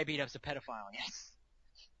 The guy I beat up's a pedophile. Yes,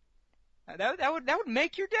 that would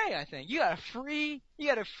make your day. I think you got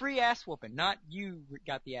a free ass whooping. Not you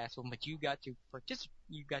got the ass whooping, but you got to participate.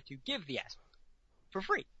 You got to give the ass whooping for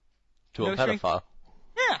free to a pedophile.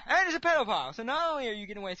 Yeah, and it's a pedophile. So not only are you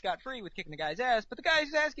getting away scot free with kicking the guy's ass, but the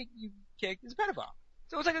guy's ass you kicked is a pedophile.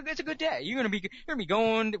 So it's a good day. You're gonna be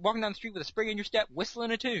walking down the street with a spring in your step,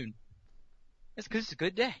 whistling a tune. It's because it's a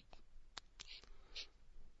good day.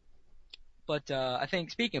 But I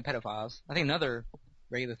think, speaking of pedophiles, I think another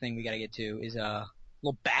regular thing we gotta get to is a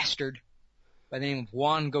little bastard by the name of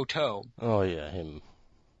Juan Goto. Oh yeah, him.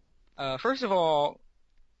 First of all,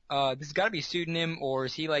 this has gotta be a pseudonym, or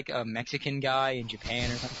is he like a Mexican guy in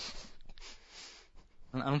Japan or something?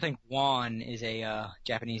 I don't think Juan is a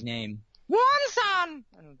Japanese name. Juan-san!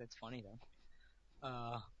 I know that's funny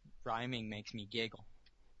though. Rhyming makes me giggle.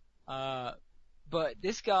 But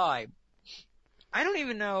this guy, I don't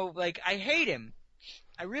even know, I hate him.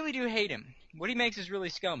 I really do hate him. What he makes is really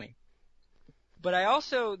scummy. But I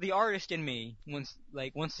also, the artist in me, wants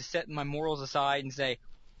to set my morals aside and say,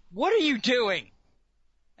 what are you doing?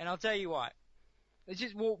 And I'll tell you why. It's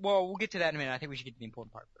just, we'll get to that in a minute. I think we should get to the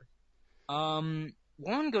important part first.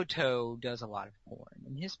 Juan Goto does a lot of porn,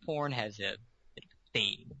 and his porn has a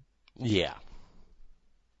theme. Yeah.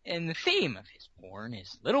 And the theme of his porn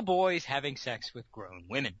is little boys having sex with grown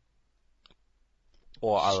women.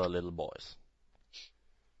 Or other little boys.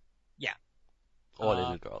 Yeah. Or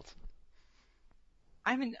little girls.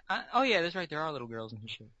 Oh yeah, that's right, there are little girls in his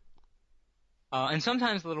show. And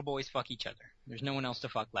sometimes the little boys fuck each other. There's no one else to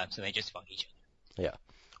fuck left, so they just fuck each other. Yeah.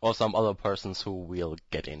 Or some other persons who we'll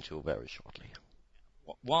get into very shortly.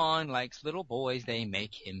 Juan likes little boys, they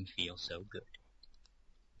make him feel so good.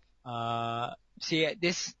 See,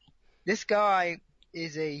 this guy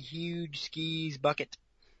is a huge skis bucket.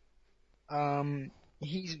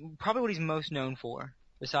 He's probably what he's most known for,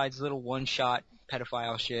 besides little one-shot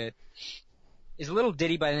pedophile shit, is a little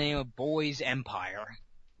ditty by the name of Boys Empire.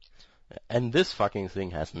 And this fucking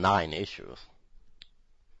thing has 9 issues.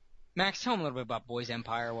 Max, tell him a little bit about Boys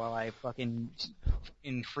Empire while I fucking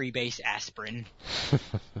freebase aspirin.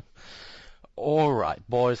 Alright,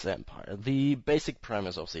 Boys Empire. The basic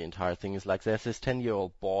premise of the entire thing is there's this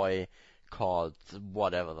 10-year-old boy called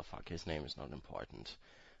whatever the fuck, his name is not important.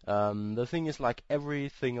 The thing is every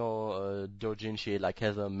single doujinshi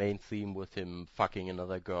has a main theme with him fucking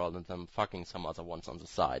another girl and then fucking some other ones on the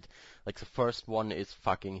side. The first one is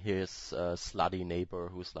fucking his slutty neighbor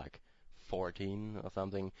who's 14 or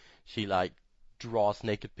something. She draws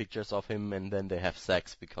naked pictures of him and then they have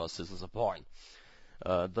sex because this is a porn.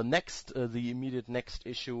 The immediate next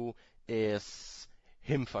issue is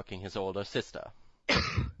him fucking his older sister.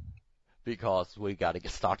 Because we gotta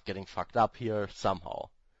start getting fucked up here somehow.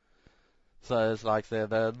 So it's like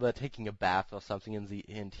they're taking a bath or something and they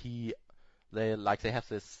have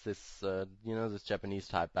this Japanese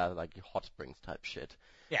type bath, like hot springs type shit.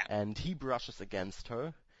 Yeah. And he brushes against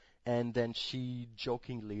her, and then she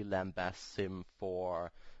jokingly lambasts him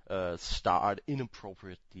for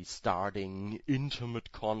inappropriately starting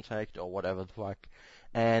intimate contact or whatever the fuck,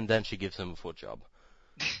 and then she gives him a foot job.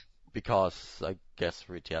 Because, I guess,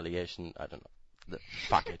 retaliation, I don't know.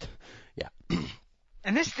 Fuck it. Yeah.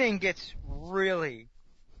 And this thing gets really,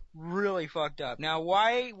 really fucked up. Now,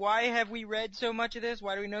 why have we read so much of this?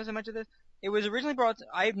 Why do we know so much of this? It was originally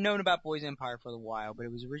I've known about Boys Empire for a while, but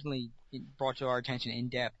it was originally brought to our attention in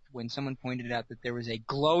depth when someone pointed out that there was a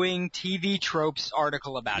glowing TV Tropes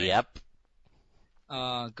article about it. Yep.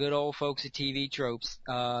 Good old folks at TV Tropes.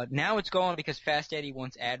 Now it's gone because Fast Eddie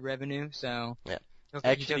wants ad revenue, so. Yeah.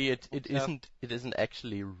 Actually, it isn't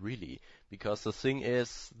actually really, because the thing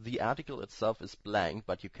is, the article itself is blank,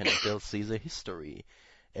 but you can still see the history.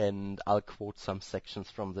 And I'll quote some sections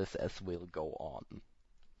from this as we'll go on.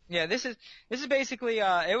 Yeah, this is basically,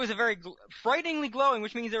 it was a very frighteningly glowing,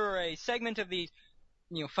 which means there were a segment of these,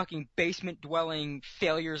 fucking basement-dwelling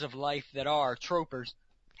failures of life that are tropers,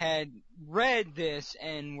 had read this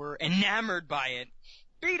and were enamored by it,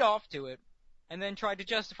 beat off to it, and then tried to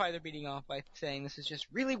justify their beating off by saying this is just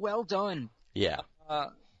really well done. Yeah.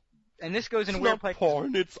 And this goes in a It's weird not place.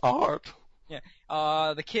 porn, it's art. Yeah.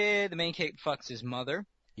 The main kid fucks his mother.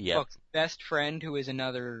 Yep. Fucks his best friend, who is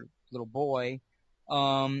another little boy.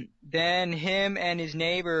 Then him and his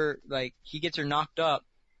neighbor, he gets her knocked up,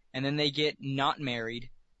 and then they get not married.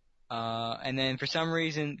 And then for some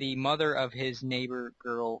reason, the mother of his neighbor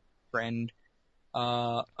girlfriend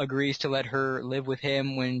agrees to let her live with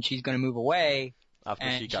him when she's going to move away. After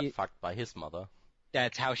she got fucked by his mother.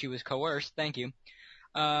 That's how she was coerced. Thank you.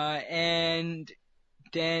 And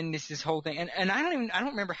then this whole thing, and I don't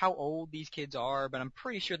remember how old these kids are, but I'm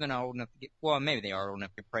pretty sure they're not old enough to get, well, maybe they are old enough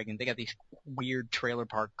to get pregnant. They got these weird trailer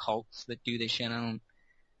park cults that do this shit. I don't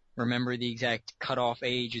remember the exact cutoff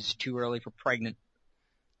age. It's too early for pregnant.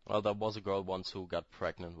 Well, there was a girl once who got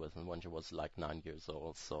pregnant with him when she was 9 years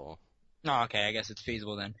old, so. Oh, okay, I guess it's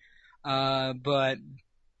feasible then. But,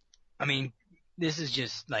 I mean, this is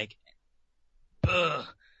just ugh.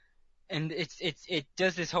 And it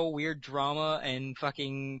does this whole weird drama and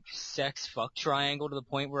fucking sex fuck triangle to the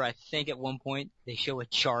point where I think at one point they show a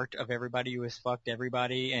chart of everybody who has fucked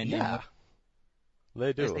everybody and yeah,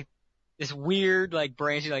 they do. This weird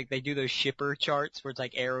branching, they do those shipper charts where it's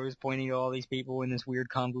arrows pointing to all these people in this weird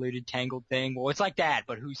convoluted tangled thing. Well, it's like that,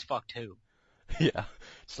 but who's fucked who? Yeah,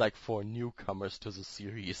 it's for newcomers to the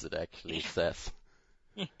series, it actually says.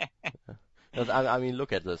 Yeah. I mean,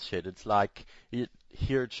 look at this shit. It's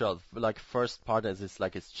here it shows, first part is his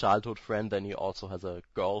childhood friend, then he also has a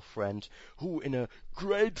girlfriend who, in a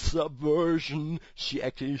great subversion,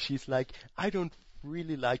 she's like, I don't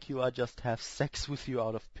really like you, I just have sex with you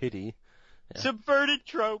out of pity. Yeah. Subverted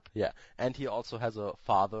trope. Yeah, and he also has a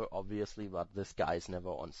father, obviously, but this guy's never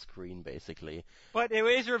on screen, basically. But it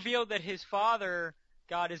is revealed that his father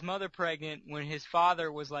got his mother pregnant when his father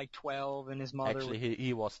was 12 and his mother Actually,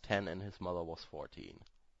 he was 10 and his mother was 14.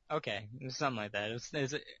 Okay, it was something like that.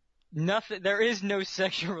 Nothing. There is no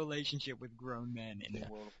sexual relationship with grown men in the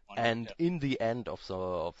world of One And Piece. in the end of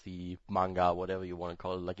the manga, whatever you want to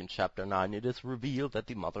call it, in chapter 9, it is revealed that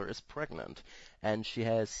the mother is pregnant. And she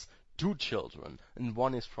has 2 children. And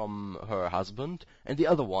one is from her husband, and the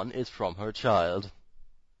other one is from her child.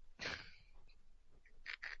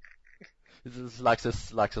 This is like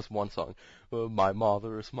this one song. My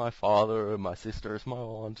mother is my father, my sister is my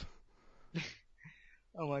aunt.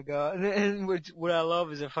 Oh my god. And what I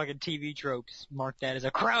love is that fucking TV Tropes mark that as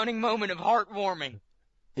a crowning moment of heartwarming.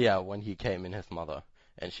 Yeah, when he came in his mother.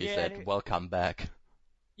 And she said, welcome back.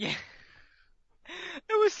 Yeah.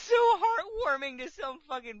 It was so heartwarming to some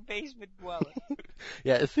fucking basement dweller.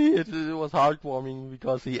 Yeah, see, it was heartwarming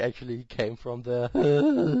because he actually came from there.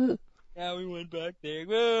 Yeah, we went back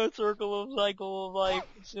there. Circle of cycle of life.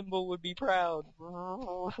 Symbol would be proud.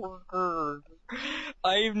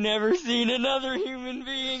 I've never seen another human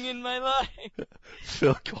being in my life.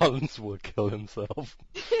 Phil Collins will kill himself.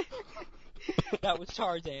 That was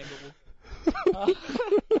Tarzan,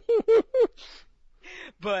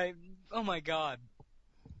 but oh my god.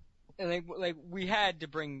 And we had to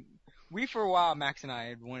bring. We, for a while, Max and I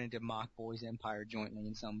had wanted to mock Boys Empire jointly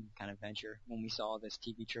in some kind of venture when we saw this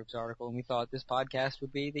TV Tropes article, and we thought this podcast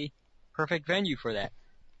would be the perfect venue for that.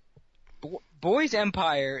 Boys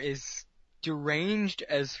Empire is deranged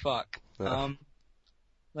as fuck.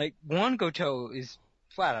 Like, Juan Goto is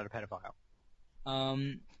flat out a pedophile.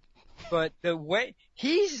 But the way,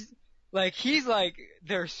 he's like,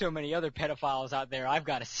 there's so many other pedophiles out there, I've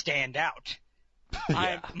gotta stand out.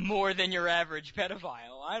 Yeah. I'm more than your average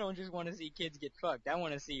pedophile. I don't just want to see kids get fucked. I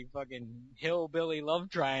want to see fucking hillbilly love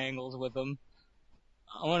triangles with them.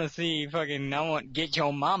 I want to see get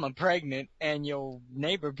your mama pregnant and your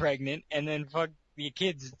neighbor pregnant and then fuck your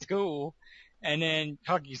kids at school and then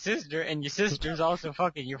fuck your sister and your sister's also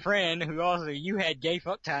fucking your friend who also you had gay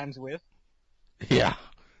fuck times with. Yeah.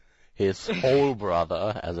 His whole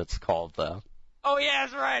brother, as it's called there. Oh yeah,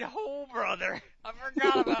 that's right, whole brother. I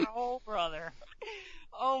forgot about whole brother.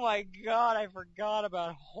 Oh my god, I forgot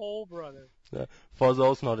about whole brother. For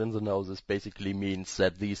those not in the know, this basically means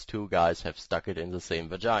that these two guys have stuck it in the same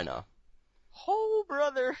vagina. Whole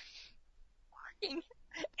brother. Fucking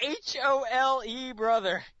HOLE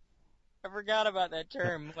brother. I forgot about that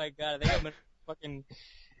term. Oh my god, I think I'm gonna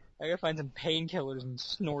I gotta find some painkillers and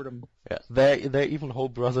snort them. Yeah, they're even whole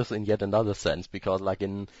brothers in yet another sense, because like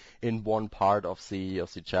in one part of the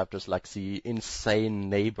chapters, like the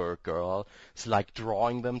insane neighbor girl is like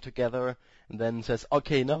drawing them together, and then says,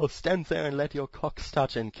 "Okay, now stand there and let your cocks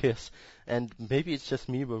touch and kiss." And maybe it's just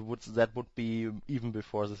me, but that would be even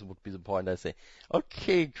before this would be the point. I say,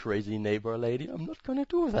 "Okay, crazy neighbor lady, I'm not gonna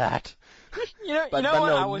do that." You know but what?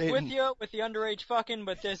 No, I was with you with the underage fucking,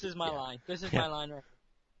 but this is my line. This is my line right.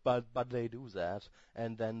 But they do that,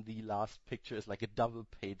 and then the last picture is like a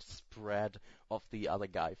double-page spread of the other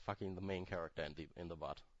guy fucking the main character in the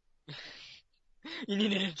butt. You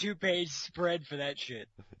needed a 2-page spread for that shit.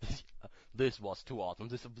 This was too awesome.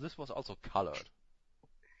 This was also colored.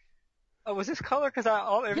 Oh, was this color? Because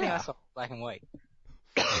everything I saw was black and white.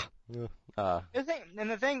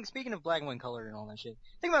 The thing, speaking of black and white color and all that shit,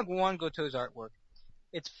 think about Juan Goto's artwork.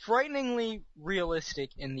 It's frighteningly realistic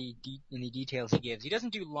in the details he gives. He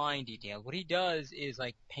doesn't do line details. What he does is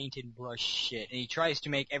like painted brush shit, and he tries to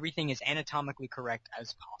make everything as anatomically correct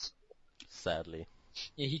as possible. Sadly.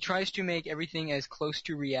 Yeah, he tries to make everything as close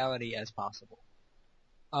to reality as possible.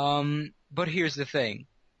 But here's the thing.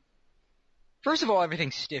 First of all,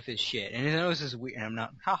 everything's stiff as shit, and I know this is weird, and I'm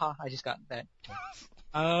not, I just got that.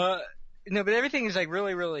 No, but everything is like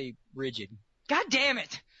really, really rigid. God damn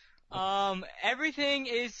it! Everything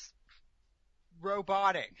is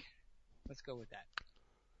robotic. Let's go with that.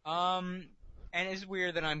 And it's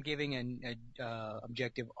weird that I'm giving an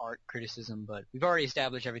objective art criticism, but we've already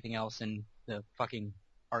established everything else, and the fucking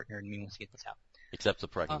art nerd in me wants to get this out. Except the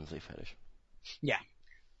pregnancy fetish. Yeah.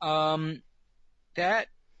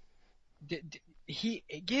 He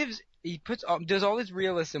does all this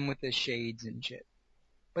realism with the shades and shit.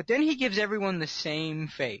 But then he gives everyone the same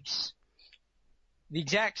face. The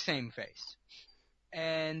exact same face.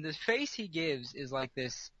 And the face he gives is like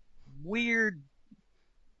this weird,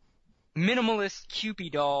 minimalist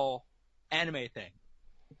Cupid doll anime thing.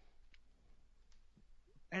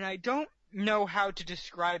 And I don't know how to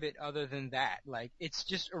describe it other than that. Like, it's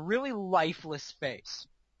just a really lifeless face.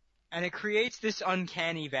 And it creates this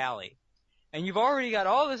uncanny valley. And you've already got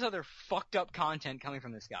all this other fucked up content coming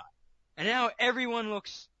from this guy. And now everyone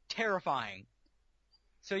looks terrifying.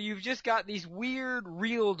 So you've just got these weird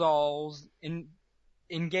real dolls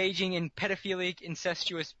engaging in pedophilic,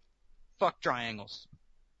 incestuous fuck triangles.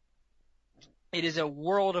 It is a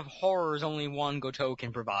world of horrors only Juan Goto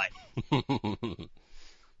can provide.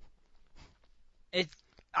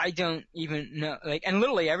 I don't even know, like, and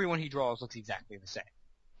literally everyone he draws looks exactly the same.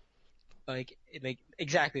 Like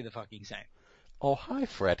exactly the fucking same. Oh, hi,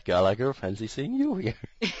 Fred Gallagher. Fancy seeing you here.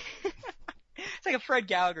 It's like if Fred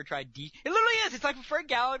Gallagher tried it literally is! It's like if Fred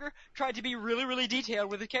Gallagher tried to be really, really detailed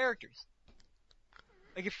with his characters.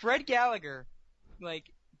 Like if Fred Gallagher,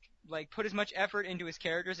 like put as much effort into his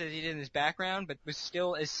characters as he did in his background, but was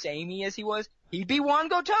still as samey as he was, he'd be Juan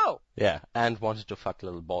Goto! Yeah, and wanted to fuck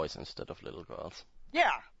little boys instead of little girls.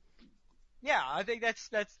 Yeah. Yeah, I think that's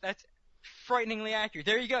frighteningly accurate.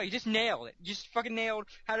 There you go, you just nailed it. You just fucking nailed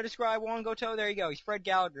how to describe Juan Goto. There you go, he's Fred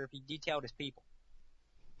Gallagher if he detailed his people.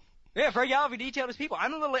 Yeah, Fred Gallagher detailed his people. I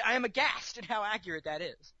am aghast at how accurate that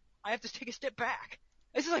is. I have to take a step back.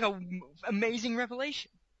 This is like an amazing revelation.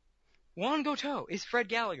 Juan Goto is Fred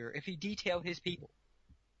Gallagher if he detailed his people.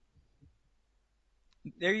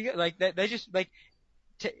 There you go. Like that just like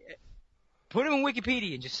put him in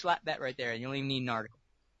Wikipedia and just slap that right there, and you don't even need an article.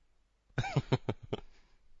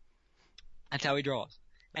 That's how he draws,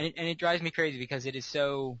 and it drives me crazy because it is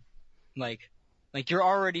so like you're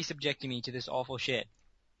already subjecting me to this awful shit.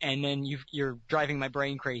 And then you're driving my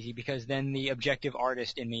brain crazy because then the objective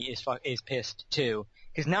artist in me is pissed too.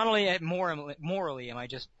 Because not only morally am I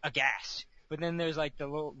just aghast, But then there's like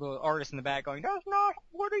the artist in the back going, "That's not.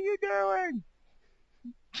 What are you doing?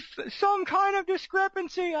 Some kind of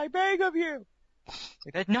discrepancy. I beg of you."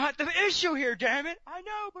 Like, that's not the issue here, damn it. I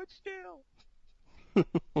know, but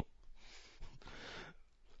still.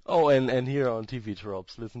 Oh, and here on TV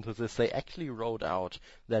Tropes, listen to this. They actually wrote out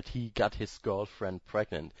that he got his girlfriend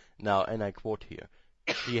pregnant. Now, and I quote here,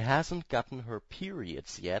 "She hasn't gotten her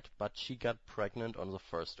periods yet, but she got pregnant on the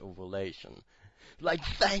first ovulation." Like,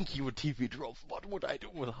 thank you, TV Tropes. What would I do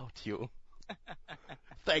without you?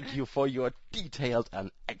 Thank you for your detailed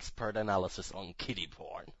and expert analysis on kiddie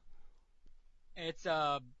porn. It's,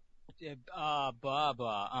 blah,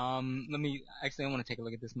 blah. Let me, actually, I want to take a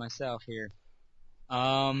look at this myself here.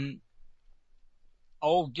 Do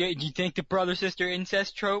you think the brother-sister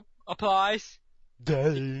incest trope applies?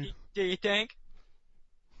 Do you think?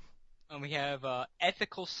 And we have,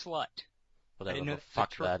 ethical slut. Whatever the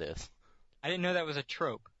fuck that is. I didn't know that was a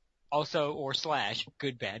trope. Also, or /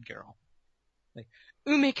 good bad girl. Like,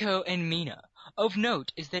 Umeko and Mina. Of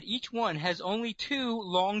note is that each one has only 2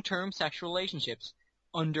 long-term sexual relationships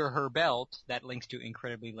under her belt. That links to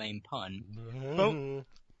incredibly lame pun.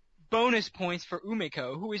 Bonus points for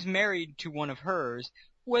Umeko, who is married to one of hers,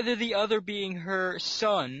 whether the other being her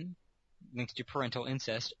son, links to parental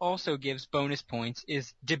incest, also gives bonus points,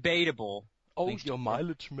 is debatable. Oh, your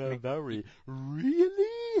mileage may vary.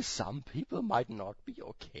 Really? Some people might not be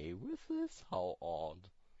okay with this? How odd.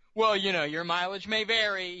 Well, your mileage may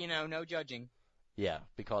vary, no judging. Yeah,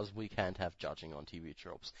 because we can't have judging on TV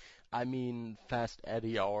Tropes. I mean, Fast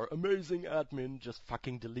Eddie, our amazing admin, just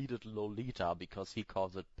fucking deleted Lolita because he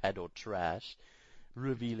calls it pedo trash,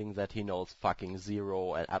 revealing that he knows fucking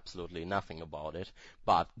zero and absolutely nothing about it.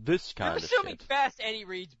 But this kind of shit... I'm assuming Fast Eddie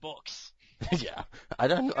reads books. Yeah, I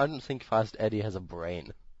don't think Fast Eddie has a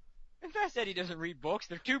brain. And Fast Eddie doesn't read books.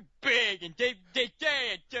 They're too big, and they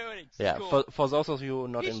can't do it in yeah, school. For those of you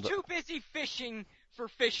not he's in the... too busy fishing for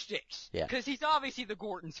fish sticks. Yeah. Because he's obviously the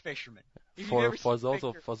Gorton's fisherman. For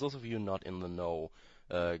those of you not in the know,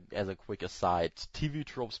 as a quick aside, TV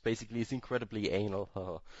Tropes basically is incredibly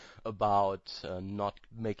anal about not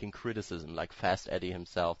making criticism. Like Fast Eddie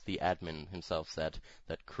himself, the admin himself, said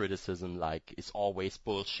that criticism is always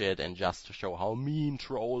bullshit and just to show how mean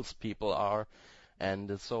trolls people are.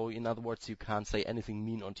 And so, in other words, you can't say anything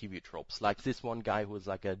mean on TV Tropes. Like this one guy who's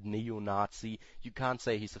like a neo-Nazi, you can't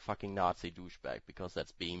say he's a fucking Nazi douchebag because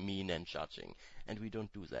that's being mean and judging. And we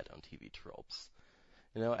don't do that on TV Tropes.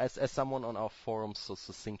 As someone on our forums so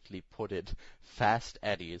succinctly put it, Fast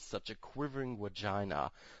Eddie is such a quivering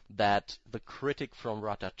vagina that the critic from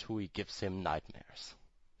Ratatouille gives him nightmares.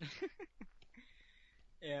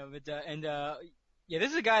 Yeah, yeah,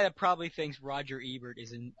 this is a guy that probably thinks Roger Ebert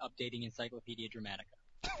is updating Encyclopedia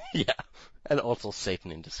Dramatica. Yeah, and also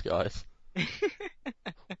Satan in disguise.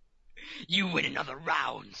 You win another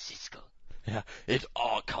round, Siskel. Yeah, it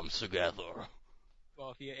all comes together.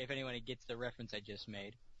 Well, if anyone gets the reference I just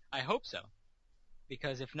made, I hope so.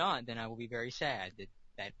 Because if not, then I will be very sad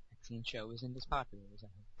that excellent show isn't as popular as I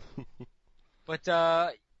hope. But,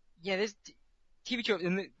 yeah, this TV Tropes,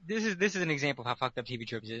 and this is an example of how fucked up TV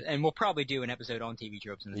Tropes is, and we'll probably do an episode on TV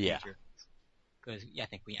Tropes in the future. Because I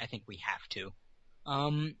think we have to.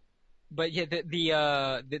 But yeah,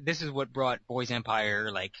 this is what brought Boys Empire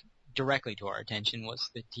directly to our attention was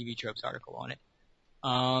the TV Tropes article on it.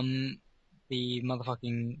 The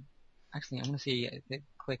motherfucking, actually I want to see,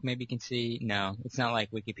 click, maybe you can see, no, it's not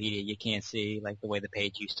like Wikipedia, you can't see the way the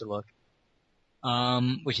page used to look.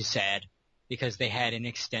 Which is sad, because they had an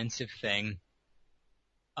extensive thing.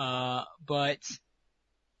 But,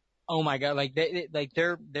 oh my god,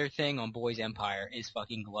 their thing on Boys Empire is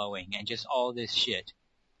fucking glowing, and just all this shit.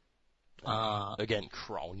 Again,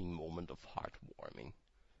 crowning moment of heartwarming.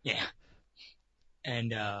 Yeah.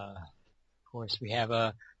 And, of course, we have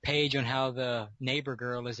a page on how the neighbor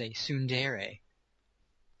girl is a tsundere.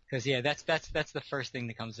 Cause yeah, that's the first thing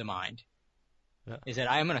that comes to mind. Yeah. Is that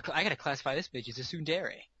I gotta classify this bitch as a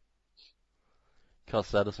tsundere. Cause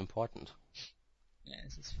that is important. Yeah,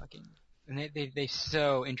 this is fucking, and they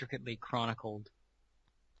so intricately chronicled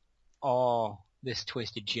all this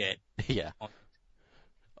twisted shit. Yeah.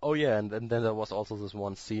 Oh yeah, and then there was also this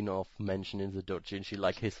one scene of mention in the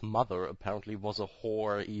doujinshi, his mother apparently was a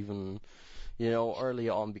whore even, early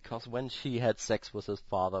on, because when she had sex with his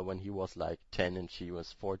father when he was 10 and she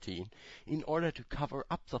was 14, in order to cover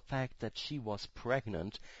up the fact that she was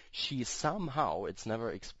pregnant, she somehow, it's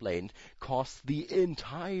never explained, caused the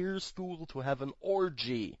entire school to have an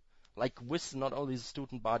orgy. With not only the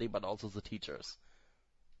student body, but also the teachers.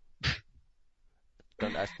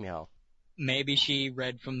 Don't ask me how. Maybe she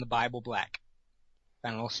read from the Bible black.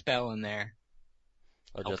 Found a little spell in there.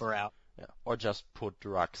 Help her out. Yeah. Or just put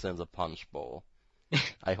drugs in the punch bowl.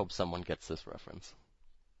 I hope someone gets this reference.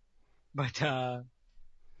 But, well,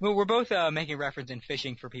 we're both making reference and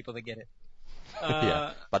fishing for people to get it.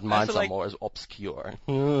 Yeah, but mine also, are more obscure.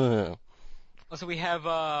 Also, we have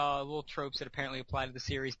little tropes that apparently apply to the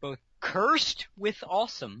series, both cursed with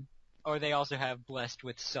awesome, or they also have blessed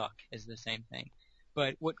with suck as the same thing.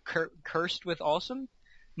 But what cursed with awesome?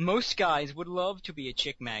 Most guys would love to be a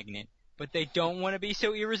chick magnet, but they don't want to be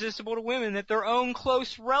so irresistible to women that their own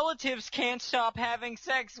close relatives can't stop having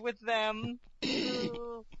sex with them.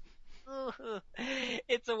 It's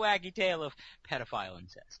a wacky tale of pedophile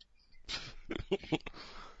incest.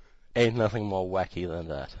 Ain't nothing more wacky than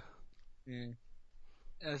that. Yeah.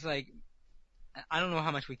 It's like, I don't know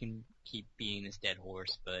how much we can keep beating this dead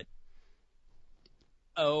horse, but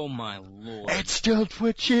oh my lord. It's still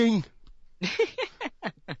twitching!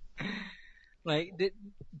 Like, the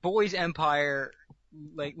Boys Empire,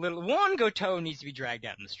 like, little Juan Goto needs to be dragged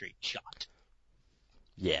out in the street, shot.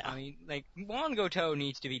 Yeah. I mean, like, Juan Goto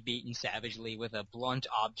needs to be beaten savagely with a blunt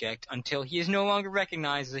object until he is no longer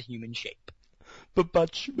recognized as a human shape. But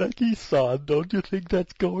Maggie-san, don't you think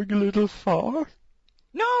that's going a little far?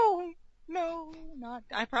 No,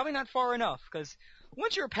 probably not far enough, because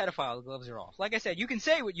once you're a pedophile, the gloves are off. Like I said, you can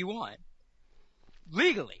say what you want.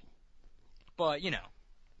 Legally. But,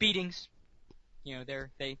 beatings,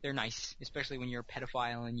 they're nice, especially when you're a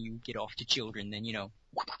pedophile and you get off to children, then,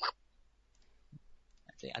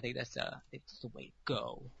 I think that's the way to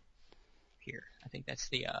go here. I think that's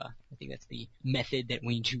the method that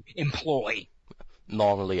we need to employ.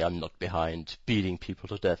 Normally I'm not behind beating people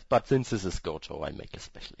to death, but since this is Goto, I make a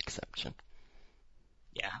special exception.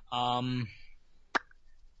 Yeah,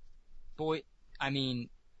 boy, I mean,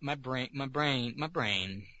 my brain.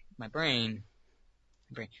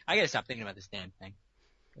 I gotta stop thinking about this damn thing,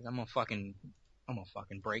 because I'm gonna fucking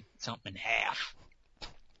break something in half.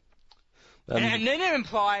 And then it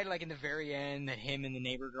implied, like, in the very end, that him and the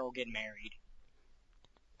neighbor girl get married.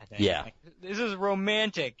 I think. Yeah. Like, this is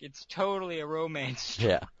romantic. It's totally a romance.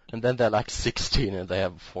 Yeah. And then they're like 16 and they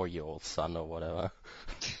have a 4-year-old son or whatever.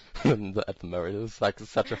 And at the marriage, it's like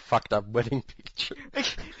such a fucked up wedding picture.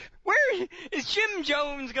 Like, where is Jim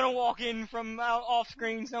Jones gonna walk in from off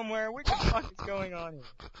screen somewhere? What the fuck is going on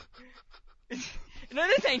here? No,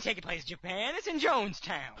 this ain't taking place in Japan. It's in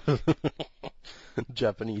Jonestown.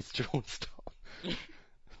 Japanese Jonestown.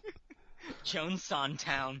 Jonestown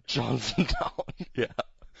Town. Johnstown, yeah.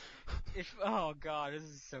 Oh god, this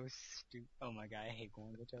is so stupid. Oh my god, I hate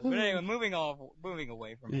going to But anyway, moving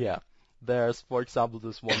away from it. Yeah. There's, for example,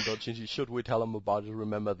 this one doujinshi. Should we tell them about it?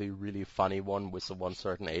 Remember the really funny one with the one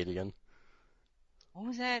certain alien? What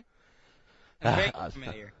was that? I'm very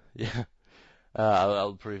familiar. Yeah.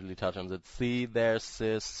 I'll briefly touch on it. See, there's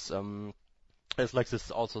this,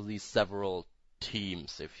 also these several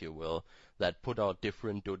teams, if you will, that put out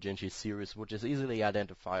different doujinshi series, which is easily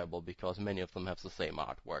identifiable because many of them have the same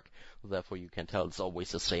artwork. Therefore, you can tell it's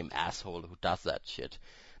always the same asshole who does that shit.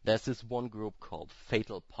 There's this one group called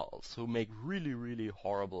Fatal Pulse who make really, really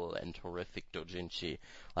horrible and horrific doujinshi,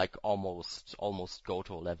 like almost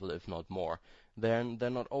Goto level, if not more. They're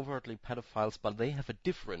not overtly pedophiles, but they have a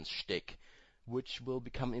different shtick, which will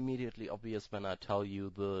become immediately obvious when I tell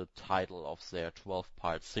you the title of their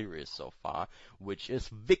 12-part series so far, which is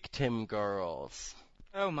Victim Girls.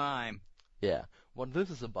 Oh my. Yeah. What this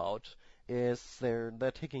is about is they're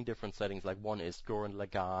taking different settings, like one is Gurren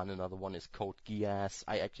Lagann, another one is Code Geass.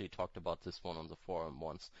 I actually talked about this one on the forum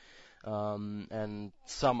once. And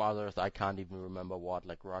some others, I can't even remember what,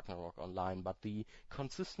 like Ragnarok Online, but the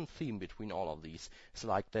consistent theme between all of these is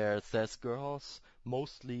like there's girls,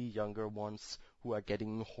 mostly younger ones, who are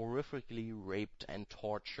getting horrifically raped and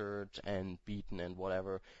tortured and beaten and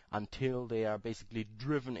whatever until they are basically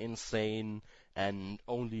driven insane and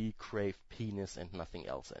only crave penis and nothing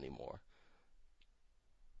else anymore.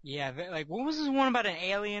 Yeah, like, what was this one about an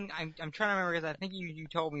alien? I'm trying to remember because I think you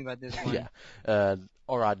told me about this one. Yeah.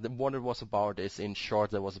 Alright, what it was about is, in short,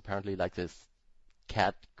 there was apparently like this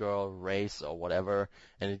cat girl race or whatever,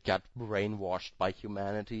 and it got brainwashed by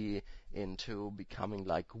humanity into becoming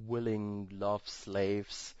like willing love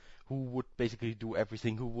slaves who would basically do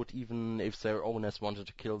everything, who would, even if their owners wanted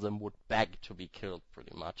to kill them, would beg to be killed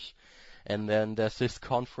pretty much. And then there's this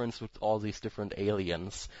conference with all these different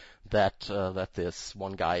aliens that this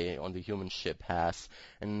one guy on the human ship has,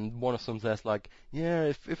 and one of them says like, yeah,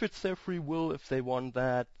 if it's their free will, if they want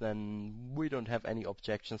that, then we don't have any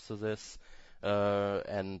objections to this,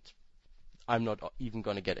 and I'm not even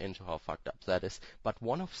gonna get into how fucked up that is. But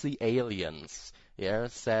one of the aliens,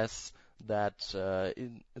 says that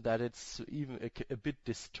it's even a bit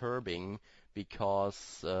disturbing because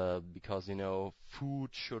food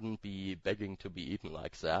shouldn't be begging to be eaten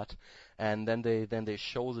like that. And then they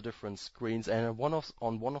show the different screens, and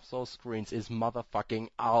on one of those screens is motherfucking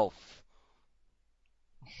Alf.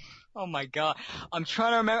 Oh my god. I'm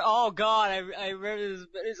trying to remember. Oh god, I read it.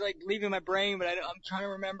 It's like leaving my brain, but I'm trying to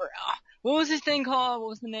remember. What was this thing called? What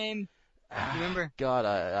was the name? You remember? God,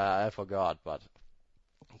 I forgot, but.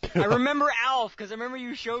 I remember Alf, because I remember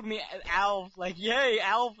you showed me Alf, like, yay,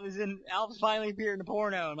 Alf's finally appeared in a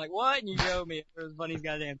porno. I'm like, what? And you showed me. It was the funniest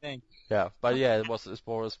goddamn thing. Yeah, but yeah, it was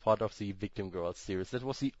part of the Victim Girls series. That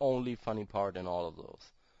was the only funny part in all of those.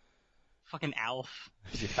 Fucking Alf.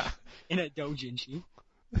 Yeah. In a doujinshi.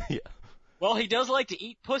 Yeah. Well, he does like to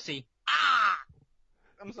eat pussy. Ah!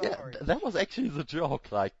 I'm sorry. Yeah, that was actually the joke,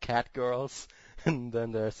 like cat girls, and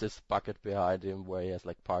then there's this bucket behind him where he has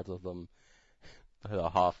like parts of them that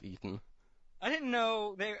are half eaten. I didn't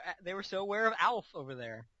know they were so aware of Alf over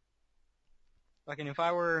there. Fucking if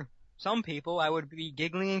I were some people, I would be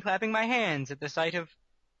giggling and clapping my hands at the sight of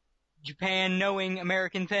Japan knowing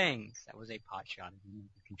American things. That was a pot shot of me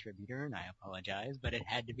as a contributor, and I apologize, but it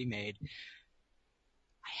had to be made.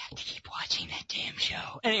 I have to keep watching that damn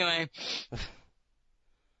show. Anyway.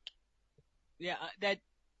 Yeah,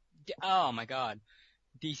 oh my god.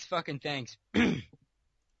 These fucking things.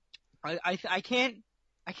 I can't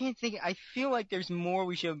think, I feel like there's more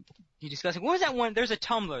we should be discussing. What was that one? There's a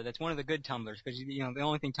Tumblr that's one of the good Tumblrs, because, the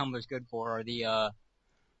only thing Tumblr's good for are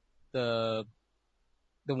the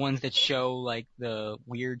ones that show, like, the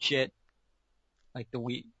weird shit. Like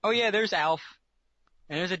oh yeah, there's Alf.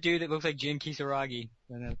 And there's a dude that looks like Jin Kisaragi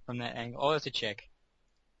from that angle. Oh, that's a chick.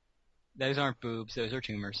 Those aren't boobs, those are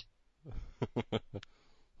tumors.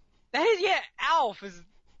 That is, yeah, Alf is,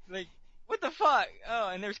 like, what the fuck? Oh,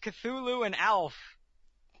 and there's Cthulhu and Alf.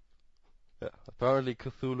 Yeah, apparently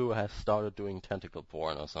Cthulhu has started doing tentacle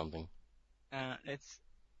porn or something.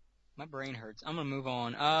 My brain hurts. I'm gonna move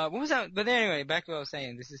on. What was that? But anyway, back to what I was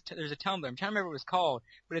saying. There's a Tumblr. I'm trying to remember what it's called,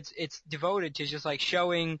 but it's devoted to just like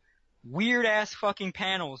showing weird ass fucking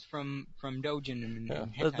panels from Dojin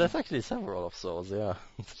and there's actually several of those, yeah.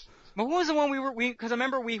 But what was the one because I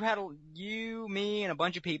remember we had you, me, and a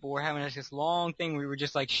bunch of people were having this long thing. We were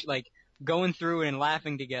just like going through it and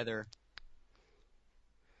laughing together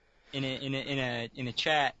in a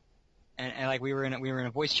chat, and like we were in a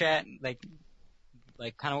voice chat, like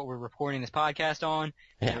kind of what we're reporting this podcast on.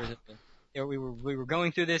 Yeah. We were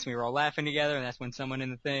going through this, and we were all laughing together, and that's when someone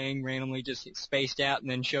in the thing randomly just spaced out and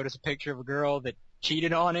then showed us a picture of a girl that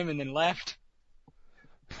cheated on him and then left.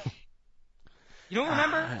 You don't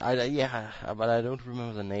remember? Yeah, but I don't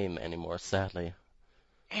remember the name anymore, sadly.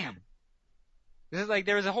 Damn. This is like,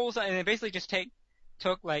 there was a whole side, and it basically just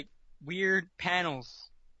took like weird panels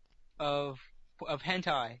of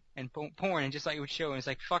hentai and porn, and just like it would show, and it's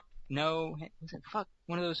like, fuck no, fuck,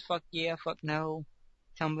 one of those fuck yeah, fuck no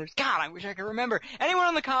Tumblrs. God, I wish I could remember. Anyone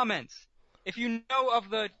in the comments, if you know of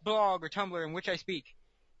the blog or Tumblr in which I speak,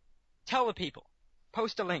 tell the people.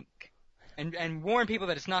 Post a link. And warn people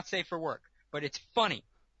that it's not safe for work. But it's funny.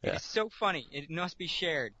 Yeah. It's so funny. It must be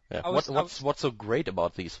shared. Yeah. What's so great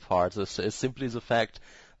about these parts is simply the fact,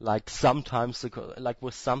 like, sometimes, like,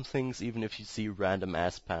 with some things, even if you see random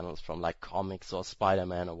ass panels from, like, comics or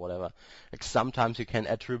Spider-Man or whatever, like, sometimes you can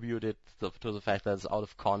attribute it to the fact that it's out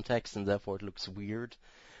of context and therefore it looks weird.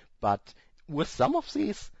 But with some of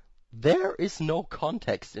these, there is no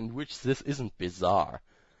context in which this isn't bizarre.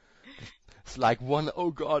 It's like one,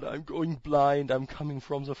 oh god, I'm going blind, I'm coming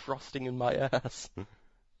from the frosting in my ass.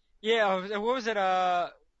 Yeah, what was it, oh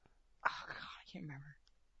god, I can't remember.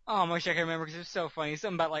 Oh, I wish I could remember because it was so funny.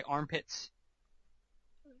 Something about, like, armpits.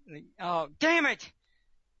 Like, oh, damn it!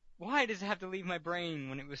 Why does it have to leave my brain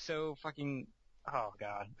when it was so fucking, oh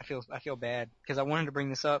god, I feel bad. Because I wanted to bring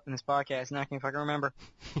this up in this podcast and I can't fucking remember.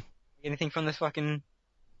 Anything from this fucking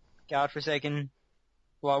godforsaken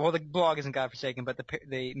blog. Well, the blog isn't godforsaken, but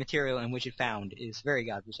the material in which it found is very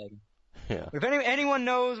godforsaken. Yeah. But if anyone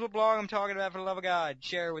knows what blog I'm talking about, for the love of God,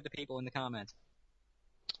 share it with the people in the comments.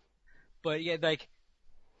 But yeah, like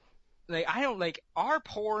I don't our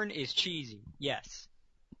porn is cheesy, yes.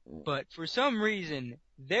 But for some reason,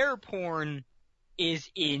 their porn is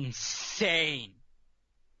insane.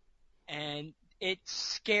 And it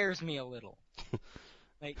scares me a little.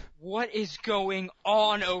 Like, what is going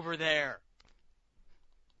on over there?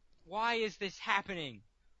 Why is this happening?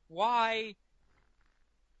 Why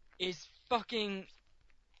is fucking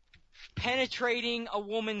penetrating a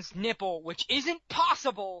woman's nipple, which isn't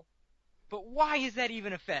possible, but why is that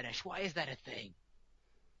even a fetish? Why is that a thing?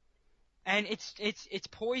 And it's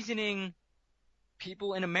poisoning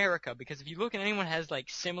people in America, because if you look at anyone who has like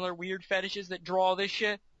similar weird fetishes that draw this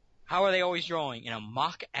shit, How are they always drawing? In a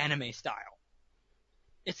mock anime style.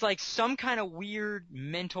 It's like some kind of weird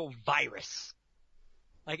mental virus.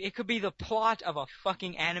 Like, it could be the plot of a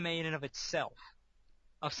fucking anime in and of itself.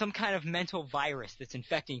 Of some kind of mental virus that's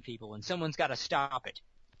infecting people, and someone's gotta stop it.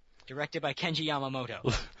 Directed by Kenji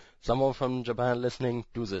Yamamoto. Someone from Japan listening,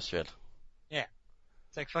 do this shit. Yeah.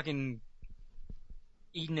 It's like fucking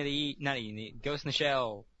Ghost in the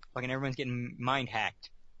Shell. Fucking everyone's getting mind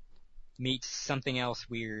hacked. Meets something else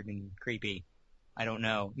weird and creepy. I don't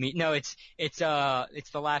know. No, it's the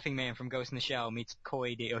Laughing Man from Ghost in the Shell meets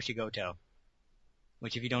Koi de Oshigoto.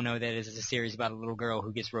 Which, if you don't know what that is a series about a little girl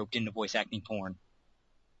who gets roped into voice acting porn.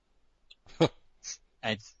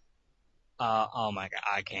 Oh my god,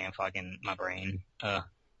 I can't fucking, my brain.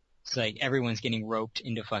 It's like everyone's getting roped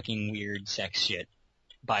into fucking weird sex shit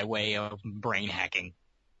by way of brain hacking.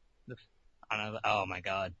 Oh my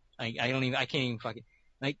god. I can't even fucking,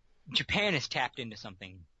 like, Japan has tapped into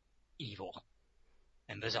something evil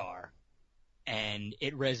and bizarre, and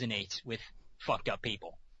it resonates with fucked up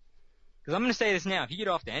people. Because I'm gonna say this now, if you get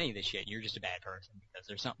off to any of this shit, you're just a bad person, because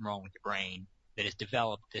there's something wrong with your brain that has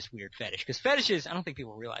developed this weird fetish. Because fetishes, I don't think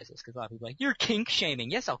people realize this, because a lot of people are like, you're kink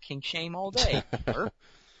shaming. Yes, I'll kink shame all day.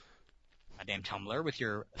 Goddamn Tumblr with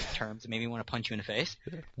your terms that made me want to punch you in the face.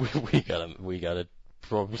 We gotta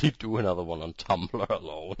probably do another one on Tumblr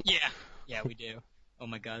alone. Yeah, we do. Oh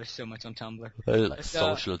my god, there's so much on Tumblr. Like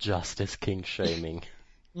social justice, kink shaming.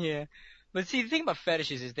 Yeah. But see, the thing about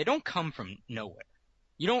fetishes is they don't come from nowhere.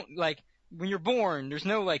 You don't, like, when you're born, there's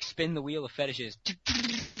no, like, spin the wheel of fetishes.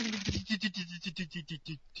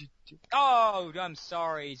 Oh, I'm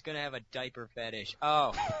sorry, he's gonna have a diaper fetish.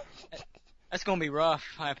 Oh, that's gonna be rough.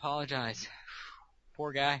 I apologize.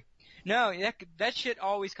 Poor guy. No, that shit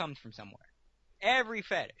always comes from somewhere. Every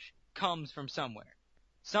fetish comes from somewhere.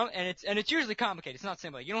 And it's usually complicated. It's not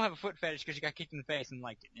simple. Like, you don't have a foot fetish because you got kicked in the face and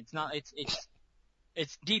liked it. It's not.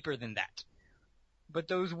 It's deeper than that. But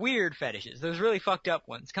those weird fetishes, those really fucked up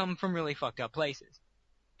ones, come from really fucked up places,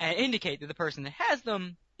 and indicate that the person that has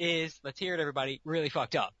them is, let's hear it everybody, really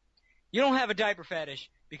fucked up. You don't have a diaper fetish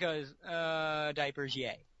because, diapers,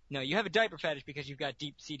 yay. No, you have a diaper fetish because you've got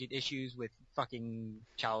deep-seated issues with fucking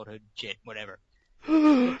childhood shit, whatever.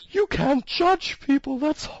 You can't judge people,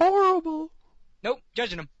 that's horrible. Nope,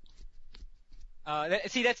 judging them.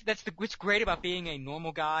 That's what's great about being a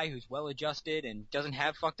normal guy who's well-adjusted and doesn't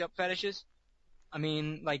have fucked up fetishes. I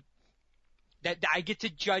mean, like, that I get to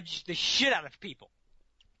judge the shit out of people.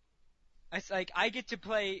 It's like, I get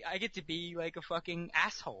to be like a fucking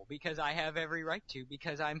asshole because I have every right to,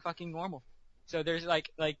 because I'm fucking normal. So there's like,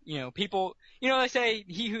 people, they say,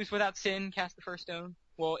 he who's without sin cast the first stone.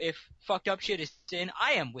 Well, if fucked up shit is sin,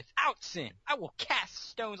 I am without sin. I will cast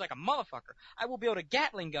stones like a motherfucker. I will build a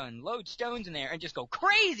Gatling gun, load stones in there, and just go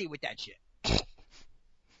crazy with that shit.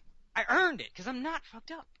 I earned it, because I'm not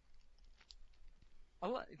fucked up.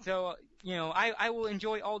 So, I will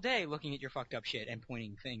enjoy all day looking at your fucked up shit and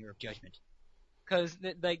pointing finger of judgment. Because,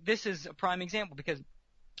 this is a prime example, because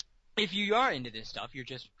if you are into this stuff, you're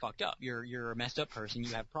just fucked up. You're a messed up person,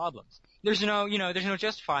 you have problems. There's no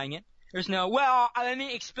justifying it. There's no, well, let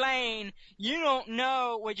me explain. You don't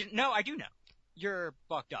know no, I do know. You're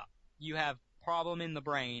fucked up. You have problem in the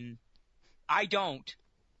brain. I don't.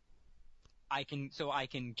 I can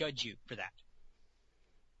judge you for that.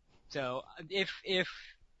 So,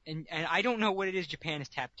 and I don't know what it is Japan has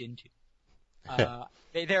tapped into.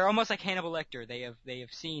 They're almost like Hannibal Lecter. They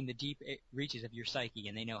have seen the deep reaches of your psyche,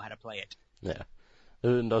 and they know how to play it. Yeah.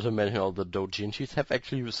 Not to mention all the doujinshis have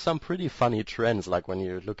actually some pretty funny trends, like when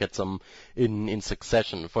you look at some in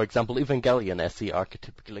succession. For example, Evangelion as the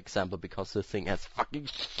archetypical example, because the thing has fucking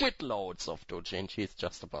shitloads of doujinshis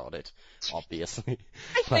just about it, obviously.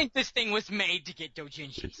 I think this thing was made to get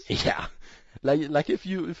doujinshis. Yeah. Like if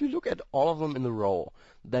you look at all of them in a row,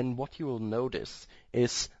 then what you will notice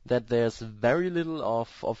is that there's very little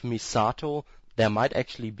of Misato. There might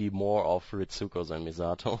actually be more of Ritsuko than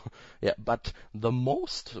Misato. Yeah, but the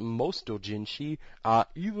most doujinshi are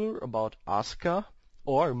either about Asuka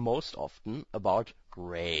or most often about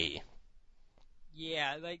Rei.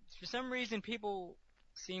 Yeah, like, for some reason people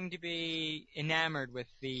seem to be enamored with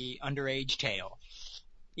the underage tale.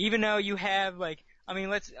 Even though you have,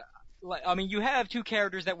 you have two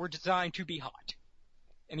characters that were designed to be hot.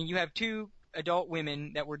 I mean, you have two adult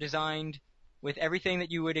women that were designed with everything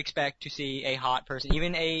that you would expect to see a hot person,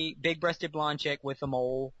 even a big-breasted blonde chick with a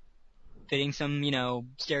mole, fitting some,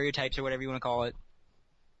 stereotypes or whatever you want to call it.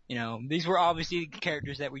 These were obviously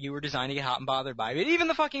characters that you were designed to get hot and bothered by. But even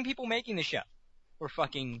the fucking people making the show were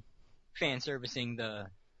fucking fan-servicing the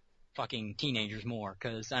fucking teenagers more,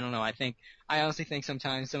 cause I don't know, I honestly think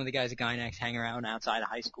sometimes some of the guys at Gynax hang around outside of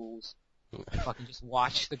high schools, fucking just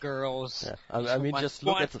watch the girls. Yeah. I mean, just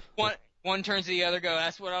look at the... One turns to the other, go,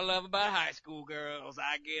 that's what I love about high school girls.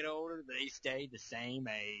 I get older, they stay the same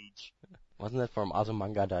age. Wasn't that from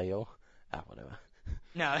Azumanga Daioh? Whatever.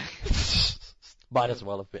 No. Might as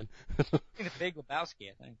well have been. I think it's Big Lebowski,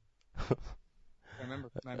 I think. I remember.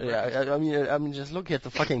 Yeah, I mean, just look at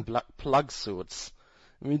the fucking plug suits.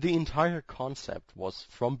 I mean, the entire concept was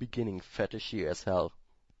from beginning fetishy as hell.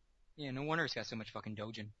 Yeah, no wonder it's got so much fucking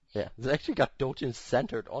dojin. Yeah, it's actually got dojin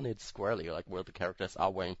centered on it squarely, like where the characters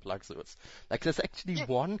are wearing plug suits. Like, there's actually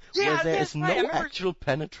one where there is no actual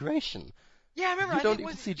penetration. Yeah, I remember. You I don't think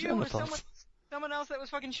even see genitals. Someone else that was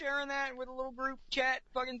fucking sharing that with a little group chat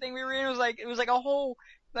fucking thing we were in. It was like a whole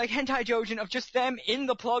like hentai dojin of just them in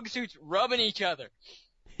the plug suits rubbing each other.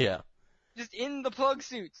 Yeah. Just in the plug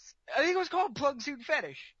suits. I think it was called plug suit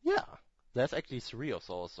fetish. Yeah. There's actually 3 of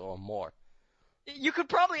those or more. You could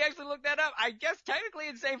probably actually look that up. I guess technically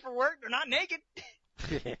it's safe for work. They're not naked.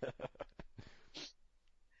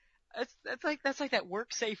 That's like that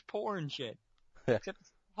work safe porn shit. Except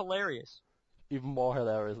it's hilarious. Even more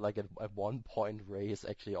hilarious, like at one point Ray is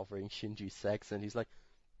actually offering Shinji sex and he's like,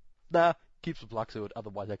 nah, keep the plug suit,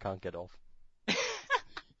 otherwise I can't get off.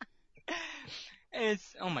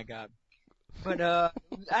 It's, oh my god. But,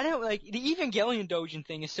 I don't, like, the Evangelion dojin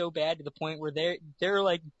thing is so bad to the point where they're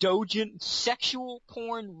like dojin, sexual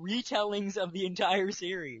porn retellings of the entire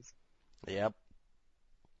series. Yep.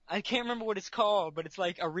 I can't remember what it's called, but it's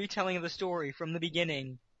like a retelling of the story from the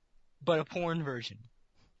beginning, but a porn version.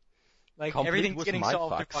 Like, Complete everything's getting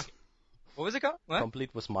solved through fucking... What was it called? What?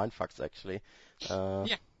 Complete with mindfucks, actually.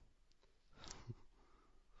 Yeah.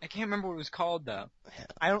 I can't remember what it was called, though.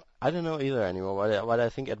 I don't know either anymore, but I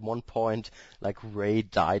think at one point, like, Rei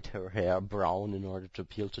dyed her hair brown in order to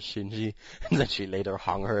appeal to Shinji, and then she later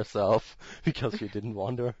hung herself because she didn't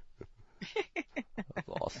want her. That's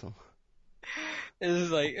awesome. This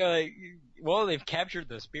is like, well, they've captured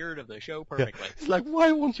the spirit of the show perfectly. Yeah. It's like,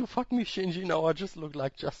 why won't you fuck me, Shinji? No, I just look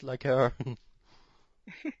just like her.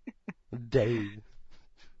 Dave.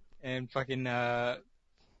 And fucking, oh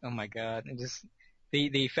my god, it just...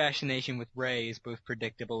 The fascination with Rei is both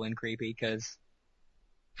predictable and creepy, because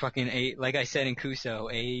fucking like I said in Kuso,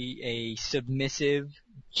 a submissive,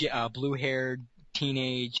 blue-haired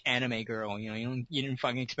teenage anime girl, you didn't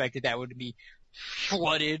fucking expect that would be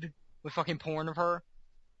flooded with fucking porn of her.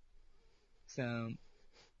 So.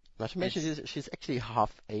 Not to mention she's actually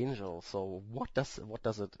half angel, so what does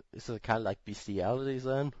it, is it kind of like bestiality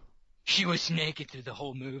then? She was naked through the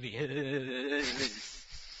whole movie.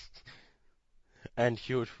 And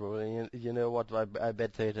huge, bro. You know what? I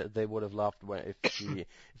bet they would have laughed if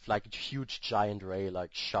like a huge giant Ray like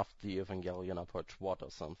shoved the Evangelion up her twat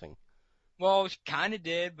or something. Well, she kind of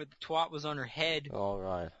did, but the twat was on her head. All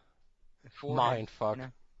right. Mindfuck. You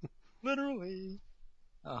know? Literally.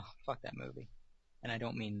 Oh, fuck that movie. And I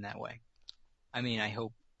don't mean in that way. I mean, I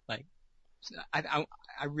hope, like, I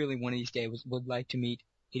really one of these days would like to meet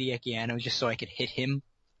Hideaki Anno just so I could hit him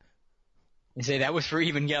and say that was for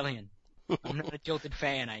Evangelion. I'm not a jilted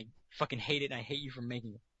fan. I fucking hate it, and I hate you for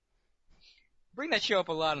making it. Bring that show up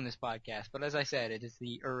a lot on this podcast, but as I said, it is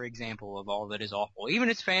the example of all that is awful. Even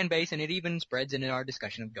its fan base, and it even spreads into our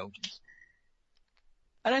discussion of dojins.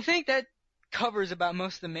 And I think that covers about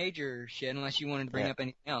most of the major shit, unless you wanted to bring up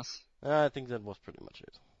anything else. I think that was pretty much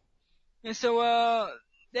it. And so,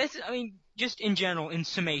 just in general, in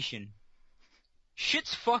summation,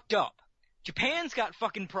 shit's fucked up. Japan's got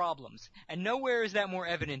fucking problems, and nowhere is that more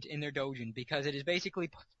evident in their dojin, because it is basically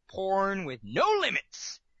porn with no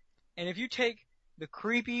limits. And if you take the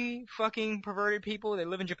creepy fucking perverted people that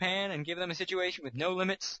live in Japan and give them a situation with no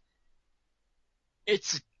limits,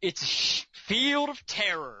 it's a field of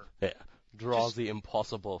terror. Yeah. Draw the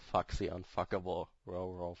impossible, fuck the unfuckable,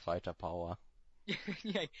 row fighter power.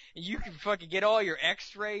 Yeah, you can fucking get all your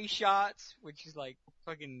X-ray shots, which is like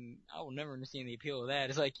fucking. I will never understand the appeal of that.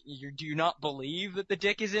 It's like, do you not believe that the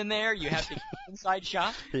dick is in there? You have to get an inside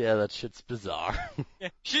shot. Yeah, that shit's bizarre. Yeah,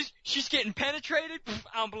 she's getting penetrated. Pff,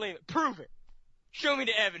 I don't believe it. Prove it. Show me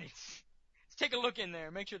the evidence. Let's take a look in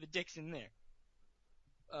there. Make sure the dick's in there.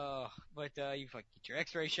 But you fucking get your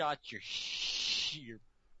X-ray shots, your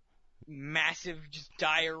massive just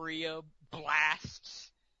diarrhea blasts.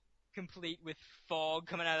 Complete with fog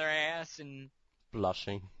coming out of their ass and...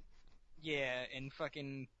 Blushing. Yeah, and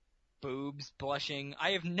fucking boobs blushing.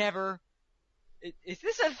 I have never... Is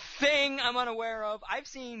this a thing I'm unaware of? I've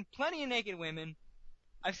seen plenty of naked women.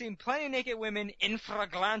 I've seen plenty of naked women in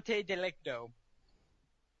flagrante delicto.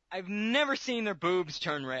 I've never seen their boobs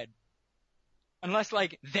turn red. Unless,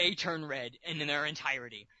 like, they turn red in their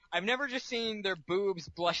entirety. I've never just seen their boobs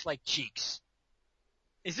blush like cheeks.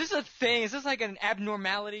 Is this a thing? Is this like an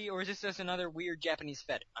abnormality, or is this just another weird Japanese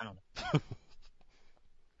fetish? I don't know.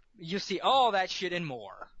 You'll see all that shit and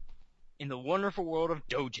more in the wonderful world of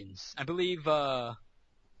doujins. I believe,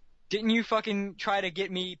 didn't you fucking try to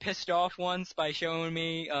get me pissed off once by showing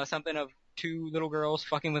me something of two little girls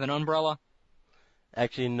fucking with an umbrella?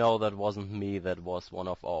 Actually, no, that wasn't me. That was one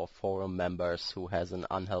of our forum members who has an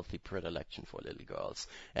unhealthy predilection for little girls,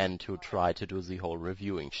 and who tried to do the whole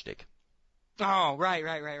reviewing shtick. Oh, right.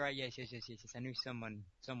 Yes. I knew someone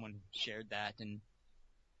shared that and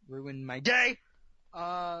ruined my day.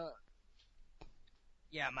 Yeah,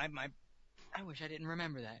 I wish I didn't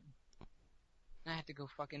remember that. I have to go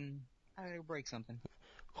break something.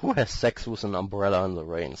 Who has sex with an umbrella in the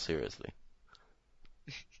rain, seriously?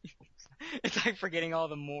 It's like forgetting all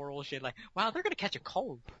the moral shit, like, wow, they're gonna catch a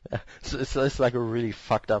cold. It's like a really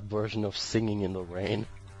fucked up version of singing in the rain.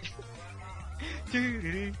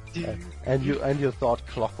 And you thought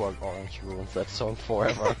Clockwork Orange ruins that song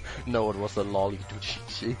forever. No, it was the Lolly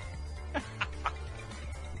Doujinshi. I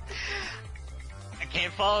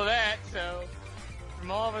can't follow that, so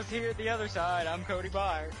from all of us here at the other side, I'm Cody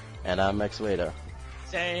Byer. And I'm Max Vader.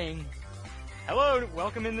 Saying, hello,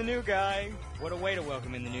 welcome in the new guy. What a way to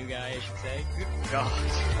welcome in the new guy, I should say. Good God.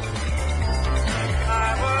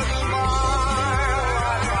 I will smile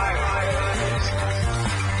at my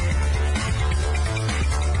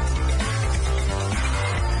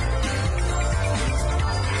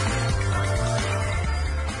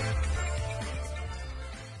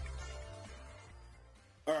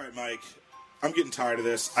All right, Mike, I'm getting tired of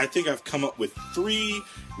this. I think I've come up with 3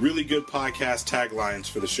 really good podcast taglines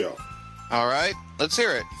for the show. All right, let's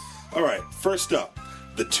hear it. All right, first up,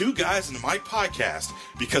 the 2 guys in the Mike podcast,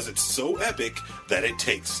 because it's so epic that it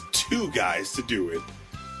takes 2 guys to do it.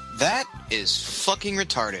 That is fucking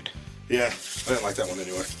retarded. Yeah, I didn't like that one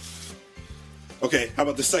anyway. Okay, how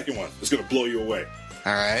about the second one? It's going to blow you away.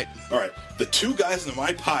 All right. All right, the 2 guys in the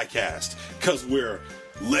Mike podcast, because we're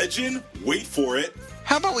legend, wait for it.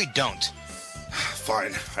 How about we don't?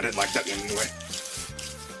 Fine, I didn't like that one anyway.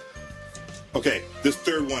 Okay, this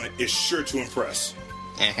third one is sure to impress.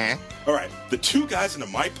 Uh-huh. All right, the 2 guys in the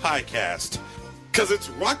Mike podcast, because it's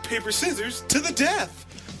rock, paper, scissors to the death.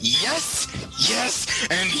 Yes,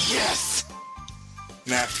 and yes.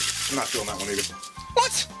 Nah, I'm not feeling that one either.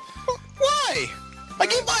 What? Why? I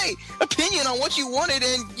gave my opinion on what you wanted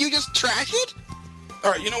and you just trash it? All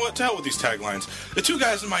right, you know what? To hell with these taglines. The 2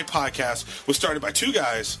 guys in my podcast was started by 2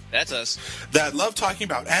 guys. That's us. That love talking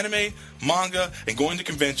about anime, manga, and going to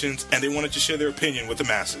conventions, and they wanted to share their opinion with the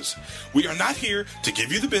masses. We are not here to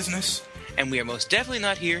give you the business. And we are most definitely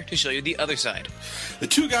not here to show you the other side. The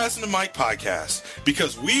 2 guys in the Mike podcast,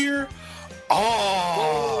 because we're all...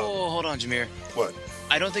 Oh, hold on, Jameer. What?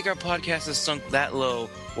 I don't think our podcast has sunk that low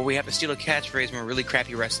where we have to steal a catchphrase from a really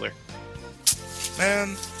crappy wrestler.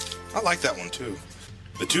 Man, I like that one too.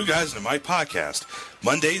 The 2 guys in the Mike podcast,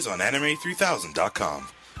 Mondays on anime3000.com.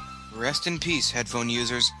 Rest in peace, headphone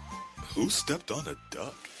users. Who stepped on a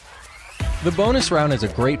duck? The bonus round is a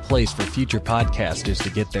great place for future podcasters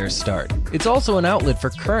to get their start. It's also an outlet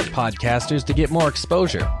for current podcasters to get more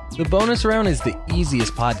exposure. The bonus round is the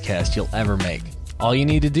easiest podcast you'll ever make. All you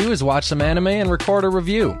need to do is watch some anime and record a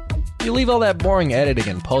review. You leave all that boring editing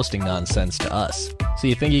and posting nonsense to us. So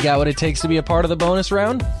you think you got what it takes to be a part of the bonus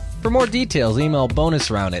round? For more details, email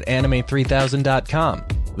bonusround@anime3000.com.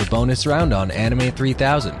 The bonus round on Anime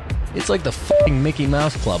 3000. It's like the f***ing Mickey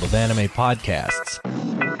Mouse Club of anime podcasts.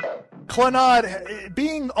 Clannad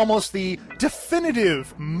being almost the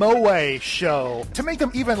definitive moe show to make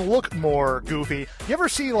them even look more goofy. You ever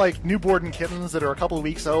see like newborn kittens that are a couple of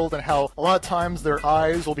weeks old and how a lot of times their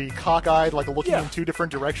eyes will be cockeyed, like looking in 2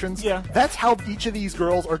 different directions? Yeah. That's how each of these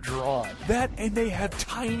girls are drawn. That, and they have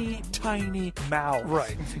tiny, tiny mouths.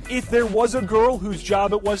 Right. If there was a girl whose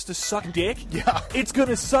job it was to suck dick, yeah, it's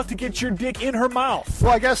gonna suck to get your dick in her mouth.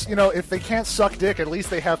 Well, I guess, if they can't suck dick, at least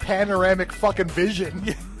they have panoramic fucking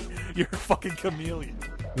vision. You're a fucking chameleon.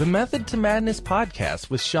 The Method to Madness podcast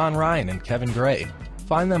with Sean Ryan and Kevin Gray.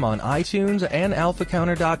 Find them on iTunes and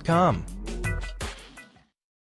alphacounter.com.